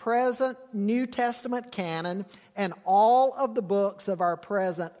our present New Testament canon and all of the books of our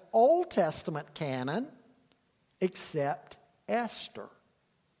present Old Testament canon except Esther.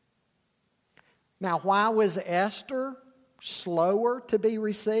 Now, why was Esther slower to be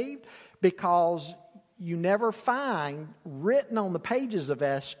received? Because you never find written on the pages of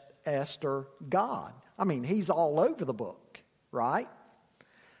Esther God. I mean, he's all over the book, right?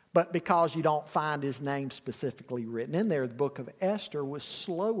 But because you don't find his name specifically written in there, the book of Esther was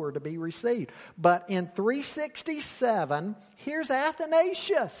slower to be received. But in 367, here's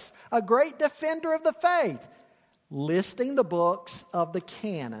Athanasius, a great defender of the faith, listing the books of the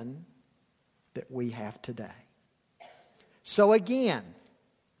canon that we have today. So again,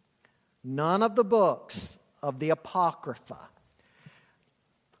 none of the books of the Apocrypha.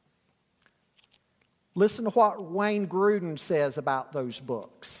 Listen to what Wayne Grudem says about those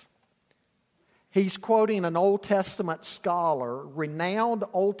books. He's quoting an Old Testament scholar, renowned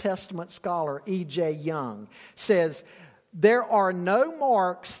Old Testament scholar, E.J. Young, says, "There are no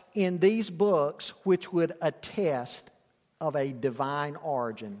marks in these books which would attest of a divine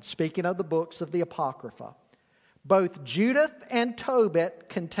origin." Speaking of the books of the Apocrypha. Both Judith and Tobit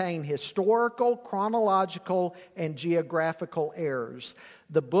contain historical, chronological, and geographical errors.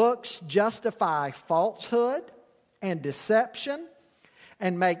 The books justify falsehood and deception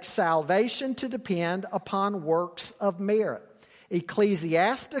and make salvation to depend upon works of merit.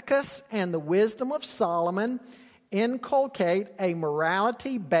 Ecclesiasticus and the Wisdom of Solomon inculcate a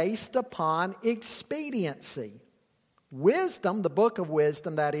morality based upon expediency. Wisdom, the book of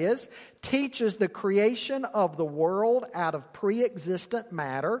wisdom that is, teaches the creation of the world out of pre-existent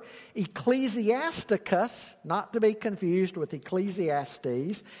matter. Ecclesiasticus, not to be confused with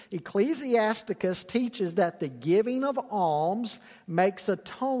Ecclesiastes, Ecclesiasticus teaches that the giving of alms makes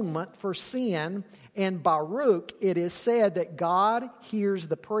atonement for sin. In Baruch, it is said that God hears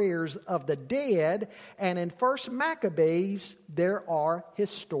the prayers of the dead. And in 1 Maccabees, there are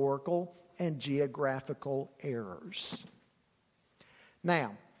historical and geographical errors.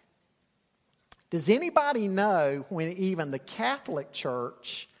 Now, does anybody know when even the Catholic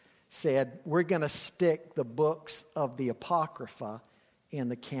Church said, we're going to stick the books of the Apocrypha in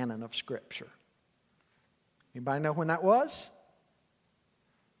the canon of Scripture? Anybody know when that was?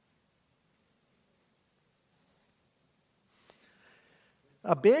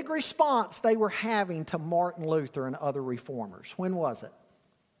 A big response they were having to Martin Luther and other reformers. When was it?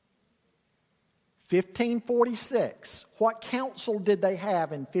 1546. What council did they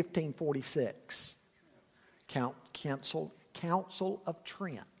have in 1546? Council of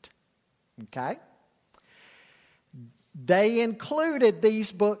Trent. Okay? They included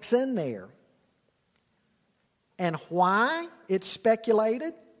these books in there. And why? It's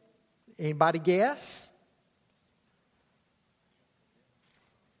speculated. Anybody guess?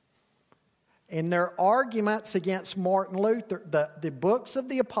 In their arguments against Martin Luther, the books of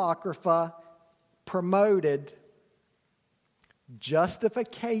the Apocrypha promoted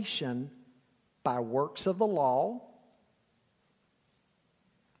justification by works of the law.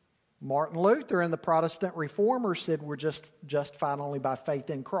 Martin Luther and the Protestant reformers said we're just justified only by faith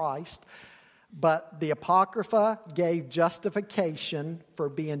in Christ. But the Apocrypha gave justification for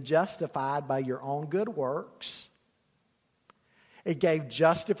being justified by your own good works. It gave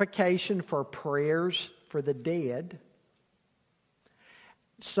justification for prayers for the dead.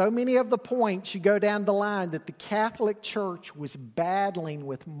 So many of the points you go down the line that the Catholic Church was battling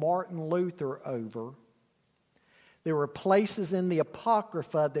with Martin Luther over, there were places in the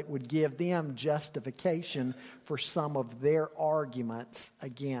Apocrypha that would give them justification for some of their arguments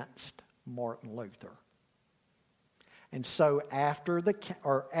against Martin Luther. And so after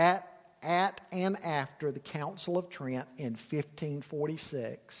at and after the Council of Trent in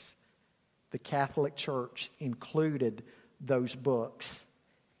 1546, the Catholic Church included those books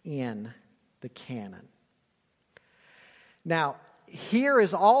in the canon. Now, here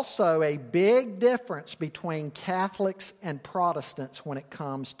is also a big difference between Catholics and Protestants when it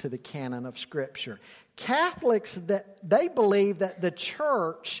comes to the canon of Scripture. Catholics, they believe that the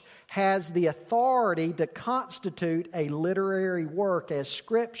church has the authority to constitute a literary work as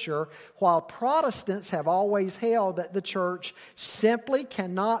Scripture, while Protestants have always held that the church simply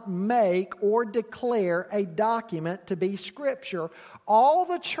cannot make or declare a document to be Scripture. All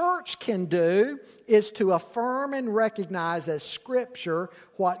the church can do is to affirm and recognize as Scripture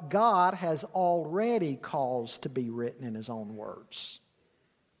what God has already caused to be written in His own words.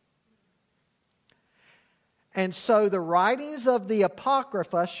 And so the writings of the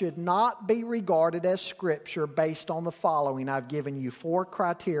Apocrypha should not be regarded as Scripture based on the following. I've given you 4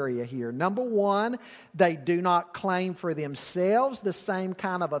 criteria here. Number 1, they do not claim for themselves the same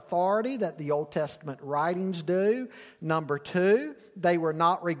kind of authority that the Old Testament writings do. Number 2, they were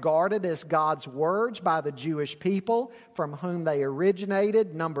not regarded as God's words by the Jewish people from whom they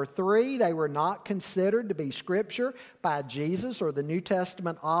originated. Number 3, they were not considered to be Scripture by Jesus or the New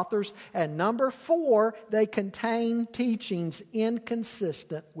Testament authors. And number 4, they contain teachings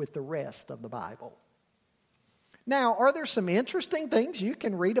inconsistent with the rest of the Bible. Now, are there some interesting things you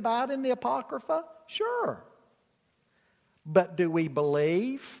can read about in the Apocrypha? Sure. But do we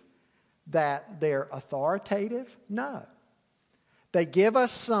believe that they're authoritative? No. They give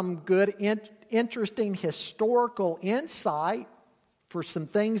us some good, interesting historical insight for some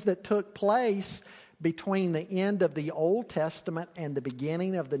things that took place between the end of the Old Testament and the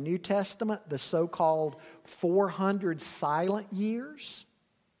beginning of the New Testament, the so-called 400 silent years.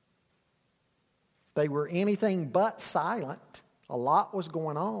 They were anything but silent. A lot was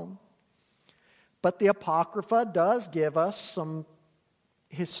going on. But the Apocrypha does give us some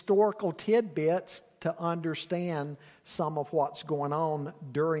historical tidbits to understand some of what's going on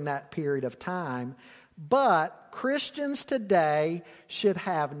during that period of time. But Christians today should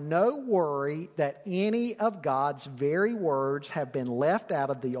have no worry that any of God's very words have been left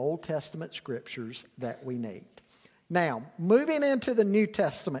out of the Old Testament Scriptures that we need. Now, moving into the New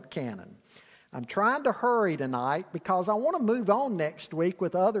Testament canon. I'm trying to hurry tonight because I want to move on next week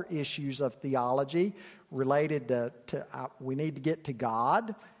with other issues of theology related to we need to get to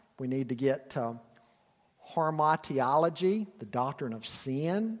God. We need to get to hamartiology, the doctrine of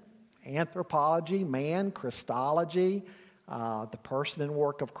sin, anthropology, man, Christology, the person and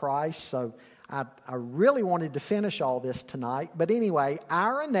work of Christ. So I really wanted to finish all this tonight. But anyway,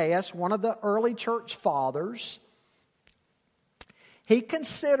 Irenaeus, one of the early church fathers, he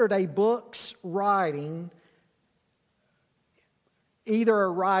considered a book's writing either a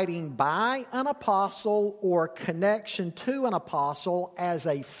writing by an apostle or connection to an apostle as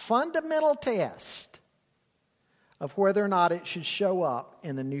a fundamental test of whether or not it should show up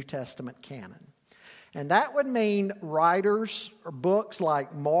in the New Testament canon. And that would mean writers or books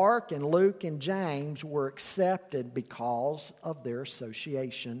like Mark and Luke and James were accepted because of their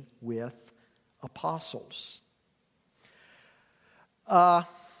association with apostles. A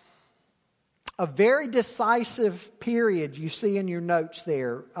very decisive period you see in your notes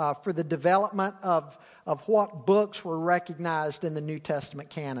there for the development of what books were recognized in the New Testament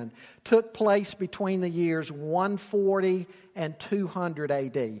canon took place between the years 140 and 200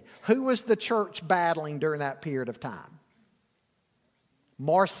 AD. Who was the church battling during that period of time?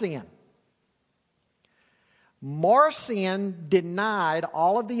 Marcion. Marcion denied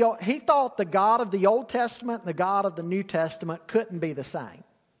all of the... He thought the God of the Old Testament and the God of the New Testament couldn't be the same.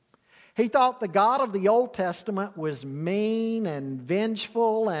 He thought the God of the Old Testament was mean and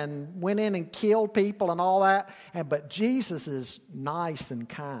vengeful and went in and killed people and all that. But Jesus is nice and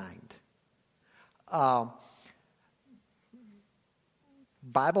kind.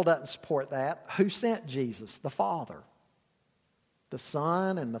 Bible doesn't support that. Who sent Jesus? The Father. The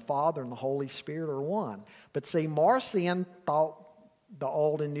Son and the Father and the Holy Spirit are one. But see, Marcion thought the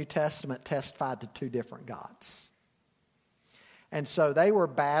Old and New Testament testified to two different gods. And so they were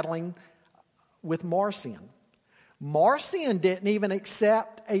battling with Marcion. Marcion didn't even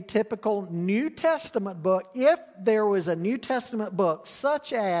accept a typical New Testament book. If there was a New Testament book,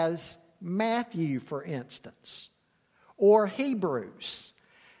 such as Matthew, for instance, or Hebrews,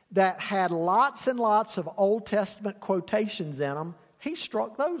 that had lots and lots of Old Testament quotations in them, he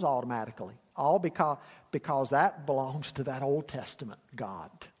struck those automatically. All because that belongs to that Old Testament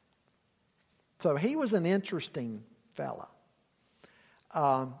God. So he was an interesting fella.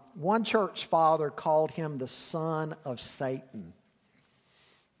 One church father called him the son of Satan.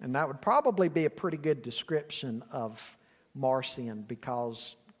 And that would probably be a pretty good description of Marcion,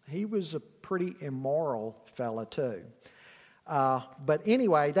 because he was a pretty immoral fella too. But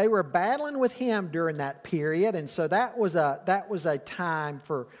anyway, they were battling with him during that period, and so that was a time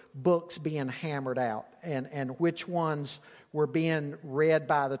for books being hammered out, and which ones were being read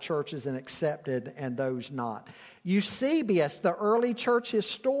by the churches and accepted, and those not. Eusebius, the early church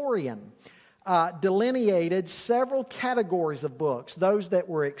historian, delineated several categories of books: those that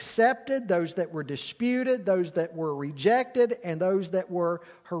were accepted, those that were disputed, those that were rejected, and those that were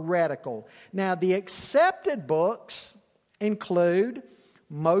heretical. Now, the accepted books include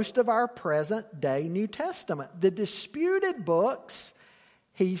most of our present-day New Testament. The disputed books,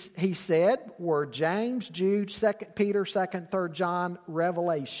 he said, were James, Jude, 2 Peter, 2nd, 3rd John,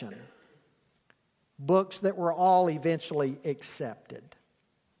 Revelation. Books that were all eventually accepted.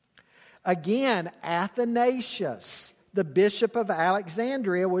 Again, Athanasius, the bishop of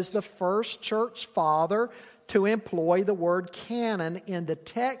Alexandria, was the first church father to employ the word canon in the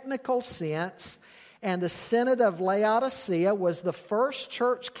technical sense, and the Synod of Laodicea was the first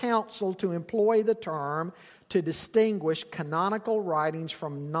church council to employ the term to distinguish canonical writings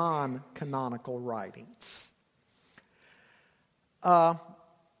from non-canonical writings.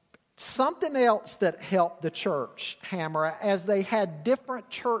 Something else that helped the church hammer, as they had different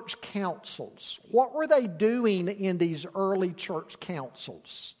church councils. What were they doing in these early church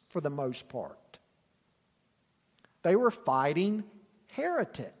councils for the most part? They were fighting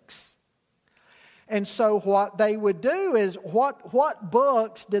heretics. And so what they would do is, what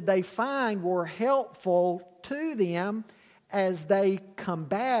books did they find were helpful to them as they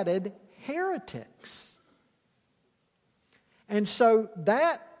combated heretics? And so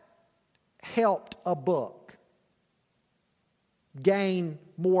that helped a book gain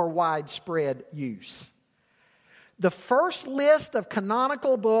more widespread use. The first list of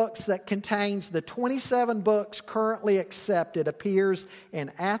canonical books that contains the 27 books currently accepted appears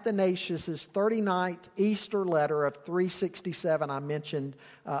in Athanasius' 39th Easter letter of 367 I mentioned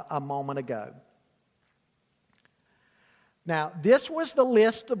a moment ago. Now, this was the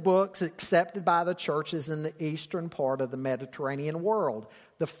list of books accepted by the churches in the eastern part of the Mediterranean world.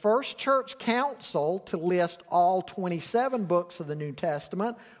 The first church council to list all 27 books of the New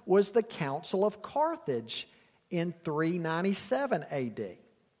Testament was the Council of Carthage in 397 A.D.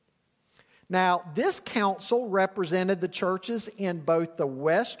 Now, this council represented the churches in both the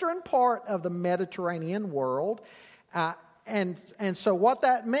western part of the Mediterranean world, and so what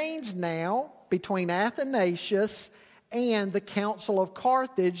that means now, between Athanasius and the Council of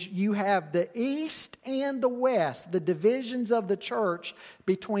Carthage, you have the east and the west, the divisions of the church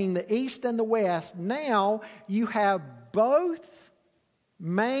between the east and the west. Now you have both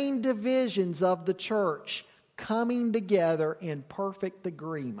main divisions of the church coming together in perfect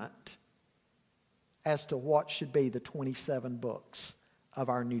agreement as to what should be the 27 books of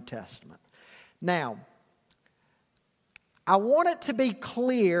our New Testament. Now, I want it to be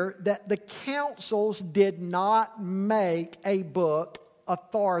clear that the councils did not make a book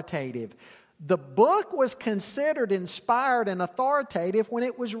authoritative. The book was considered inspired and authoritative when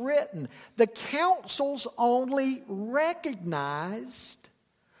it was written. The councils only recognized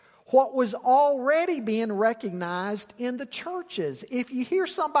what was already being recognized in the churches. If you hear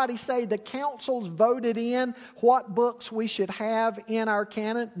somebody say the councils voted in what books we should have in our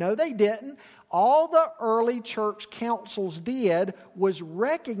canon, no, they didn't. All the early church councils did was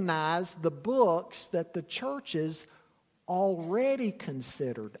recognize the books that the churches already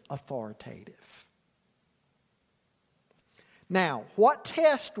considered authoritative. Now, what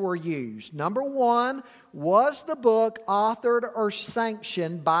tests were used? Number one, was the book authored or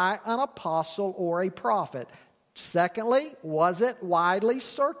sanctioned by an apostle or a prophet? Secondly, was it widely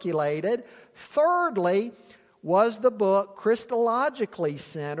circulated? Thirdly, was the book Christologically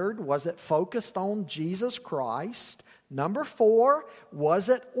centered? Was it focused on Jesus Christ? Number four, was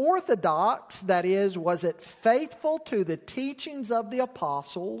it orthodox? That is, was it faithful to the teachings of the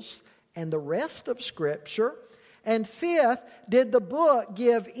apostles and the rest of Scripture? And fifth, did the book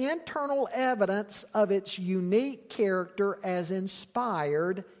give internal evidence of its unique character as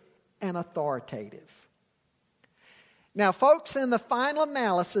inspired and authoritative? Now, folks, in the final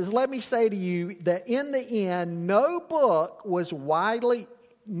analysis, let me say to you that in the end, no book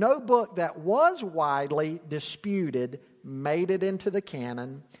that was widely disputed made it into the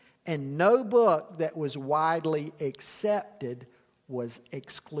canon, and no book that was widely accepted was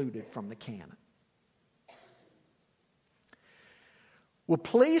excluded from the canon. Well,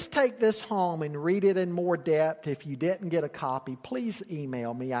 please take this home and read it in more depth. If you didn't get a copy, please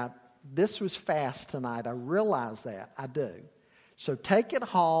email me. This was fast tonight. I realize that. I do. So take it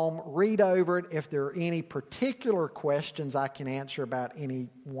home, read over it. If there are any particular questions I can answer about any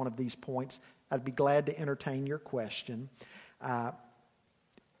one of these points, I'd be glad to entertain your question.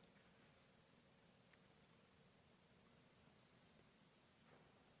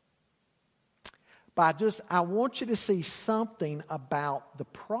 But I want you to see something about the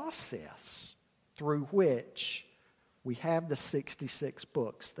process through which we have the 66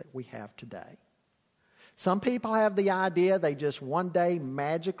 books that we have today. Some people have the idea they just one day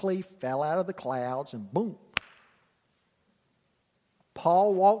magically fell out of the clouds and boom.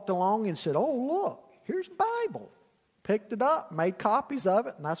 Paul walked along and said, oh, look, here's the Bible. Picked it up, made copies of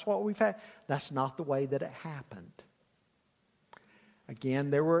it, and that's what we've had. That's not the way that it happened. Again,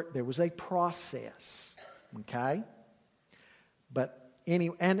 there was a process, okay? But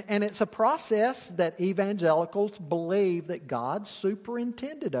anyway, and it's a process that evangelicals believe that God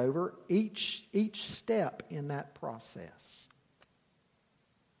superintended over each step in that process.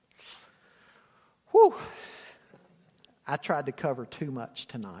 Whew. I tried to cover too much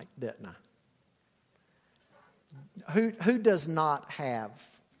tonight, didn't I? Who does not have?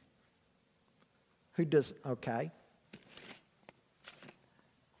 Who does? Okay.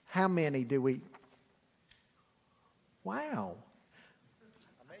 How many do we? Wow.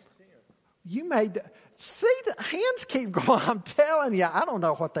 You made. See, the hands keep going. I'm telling you, I don't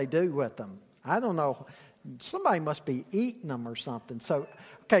know what they do with them. I don't know. Somebody must be eating them or something. So,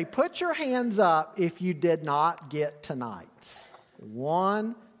 okay, put your hands up if you did not get tonight's.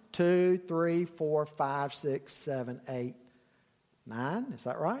 1, 2, 3, 4, 5, 6, 7, 8, 9. Is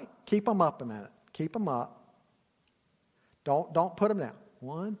that right? Keep them up a minute. Keep them up. Don't put them down.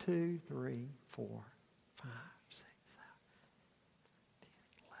 1, 2, 3, 4, 5, 6, 7, 10,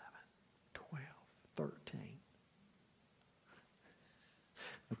 11, 12, 13.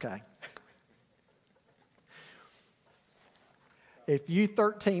 Okay. If you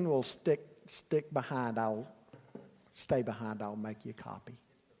 13 will stick behind, I'll stay behind. I'll make you a copy.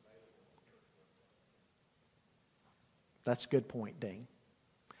 That's a good point, Dean.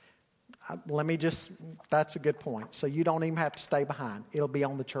 That's a good point. So you don't even have to stay behind. It'll be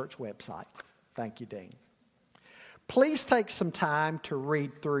on the church website. Thank you, Dean. Please take some time to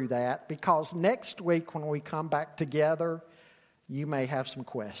read through that, because next week when we come back together, you may have some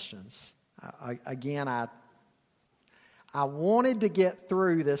questions. I wanted to get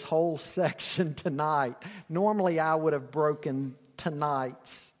through this whole section tonight. Normally I would have broken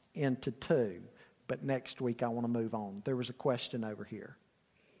tonight's into 2, but next week I want to move on. There was a question over here.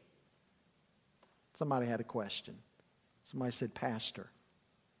 Somebody had a question. Somebody said, Pastor.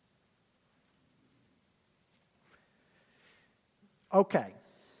 Okay,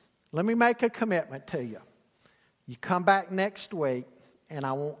 let me make a commitment to you. You come back next week, and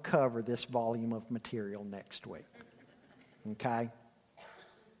I won't cover this volume of material next week. Okay?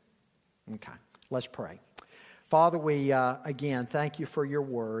 Okay, let's pray. Father, we again thank you for your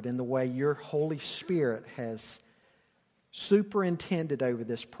word and the way your Holy Spirit has superintended over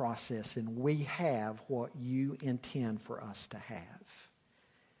this process, and we have what you intend for us to have.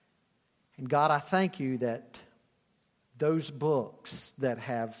 And God, I thank you that those books that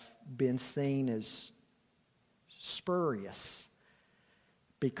have been seen as spurious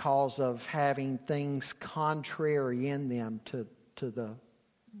because of having things contrary in them to the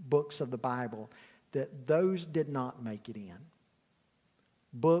books of the Bible, that those did not make it in.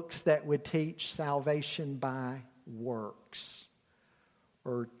 Books that would teach salvation by works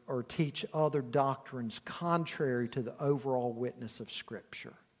or teach other doctrines contrary to the overall witness of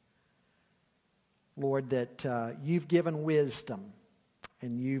Scripture. Lord, that you've given wisdom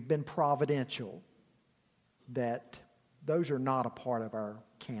and you've been providential, that those are not a part of our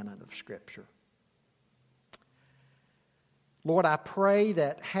canon of Scripture. Lord, I pray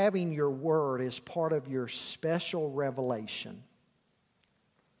that having your word as part of your special revelation,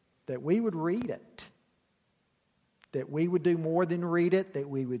 that we would read it, that we would do more than read it, that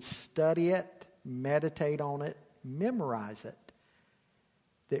we would study it, meditate on it, memorize it,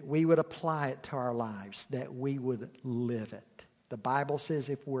 that we would apply it to our lives, that we would live it. The Bible says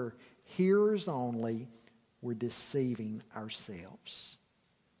if we're hearers only, we're deceiving ourselves.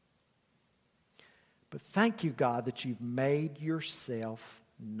 But thank you, God, that you've made yourself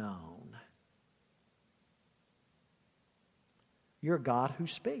known. You're a God who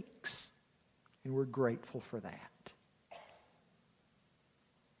speaks, and we're grateful for that.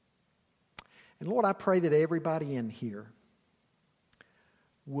 And Lord, I pray that everybody in here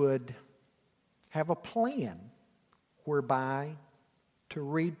would have a plan whereby to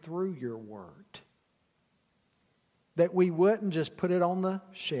read through your word. That we wouldn't just put it on the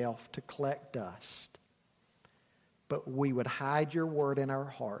shelf to collect dust, but we would hide your word in our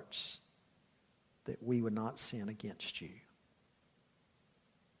hearts, that we would not sin against you.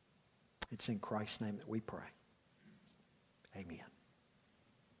 It's in Christ's name that we pray. Amen.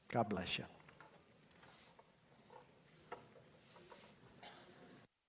 God bless you.